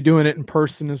 Maybe we'll be doing it in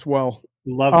person as well.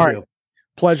 Love All to. Right.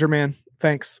 Pleasure, man.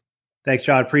 Thanks. Thanks,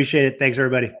 John. Appreciate it. Thanks,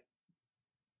 everybody.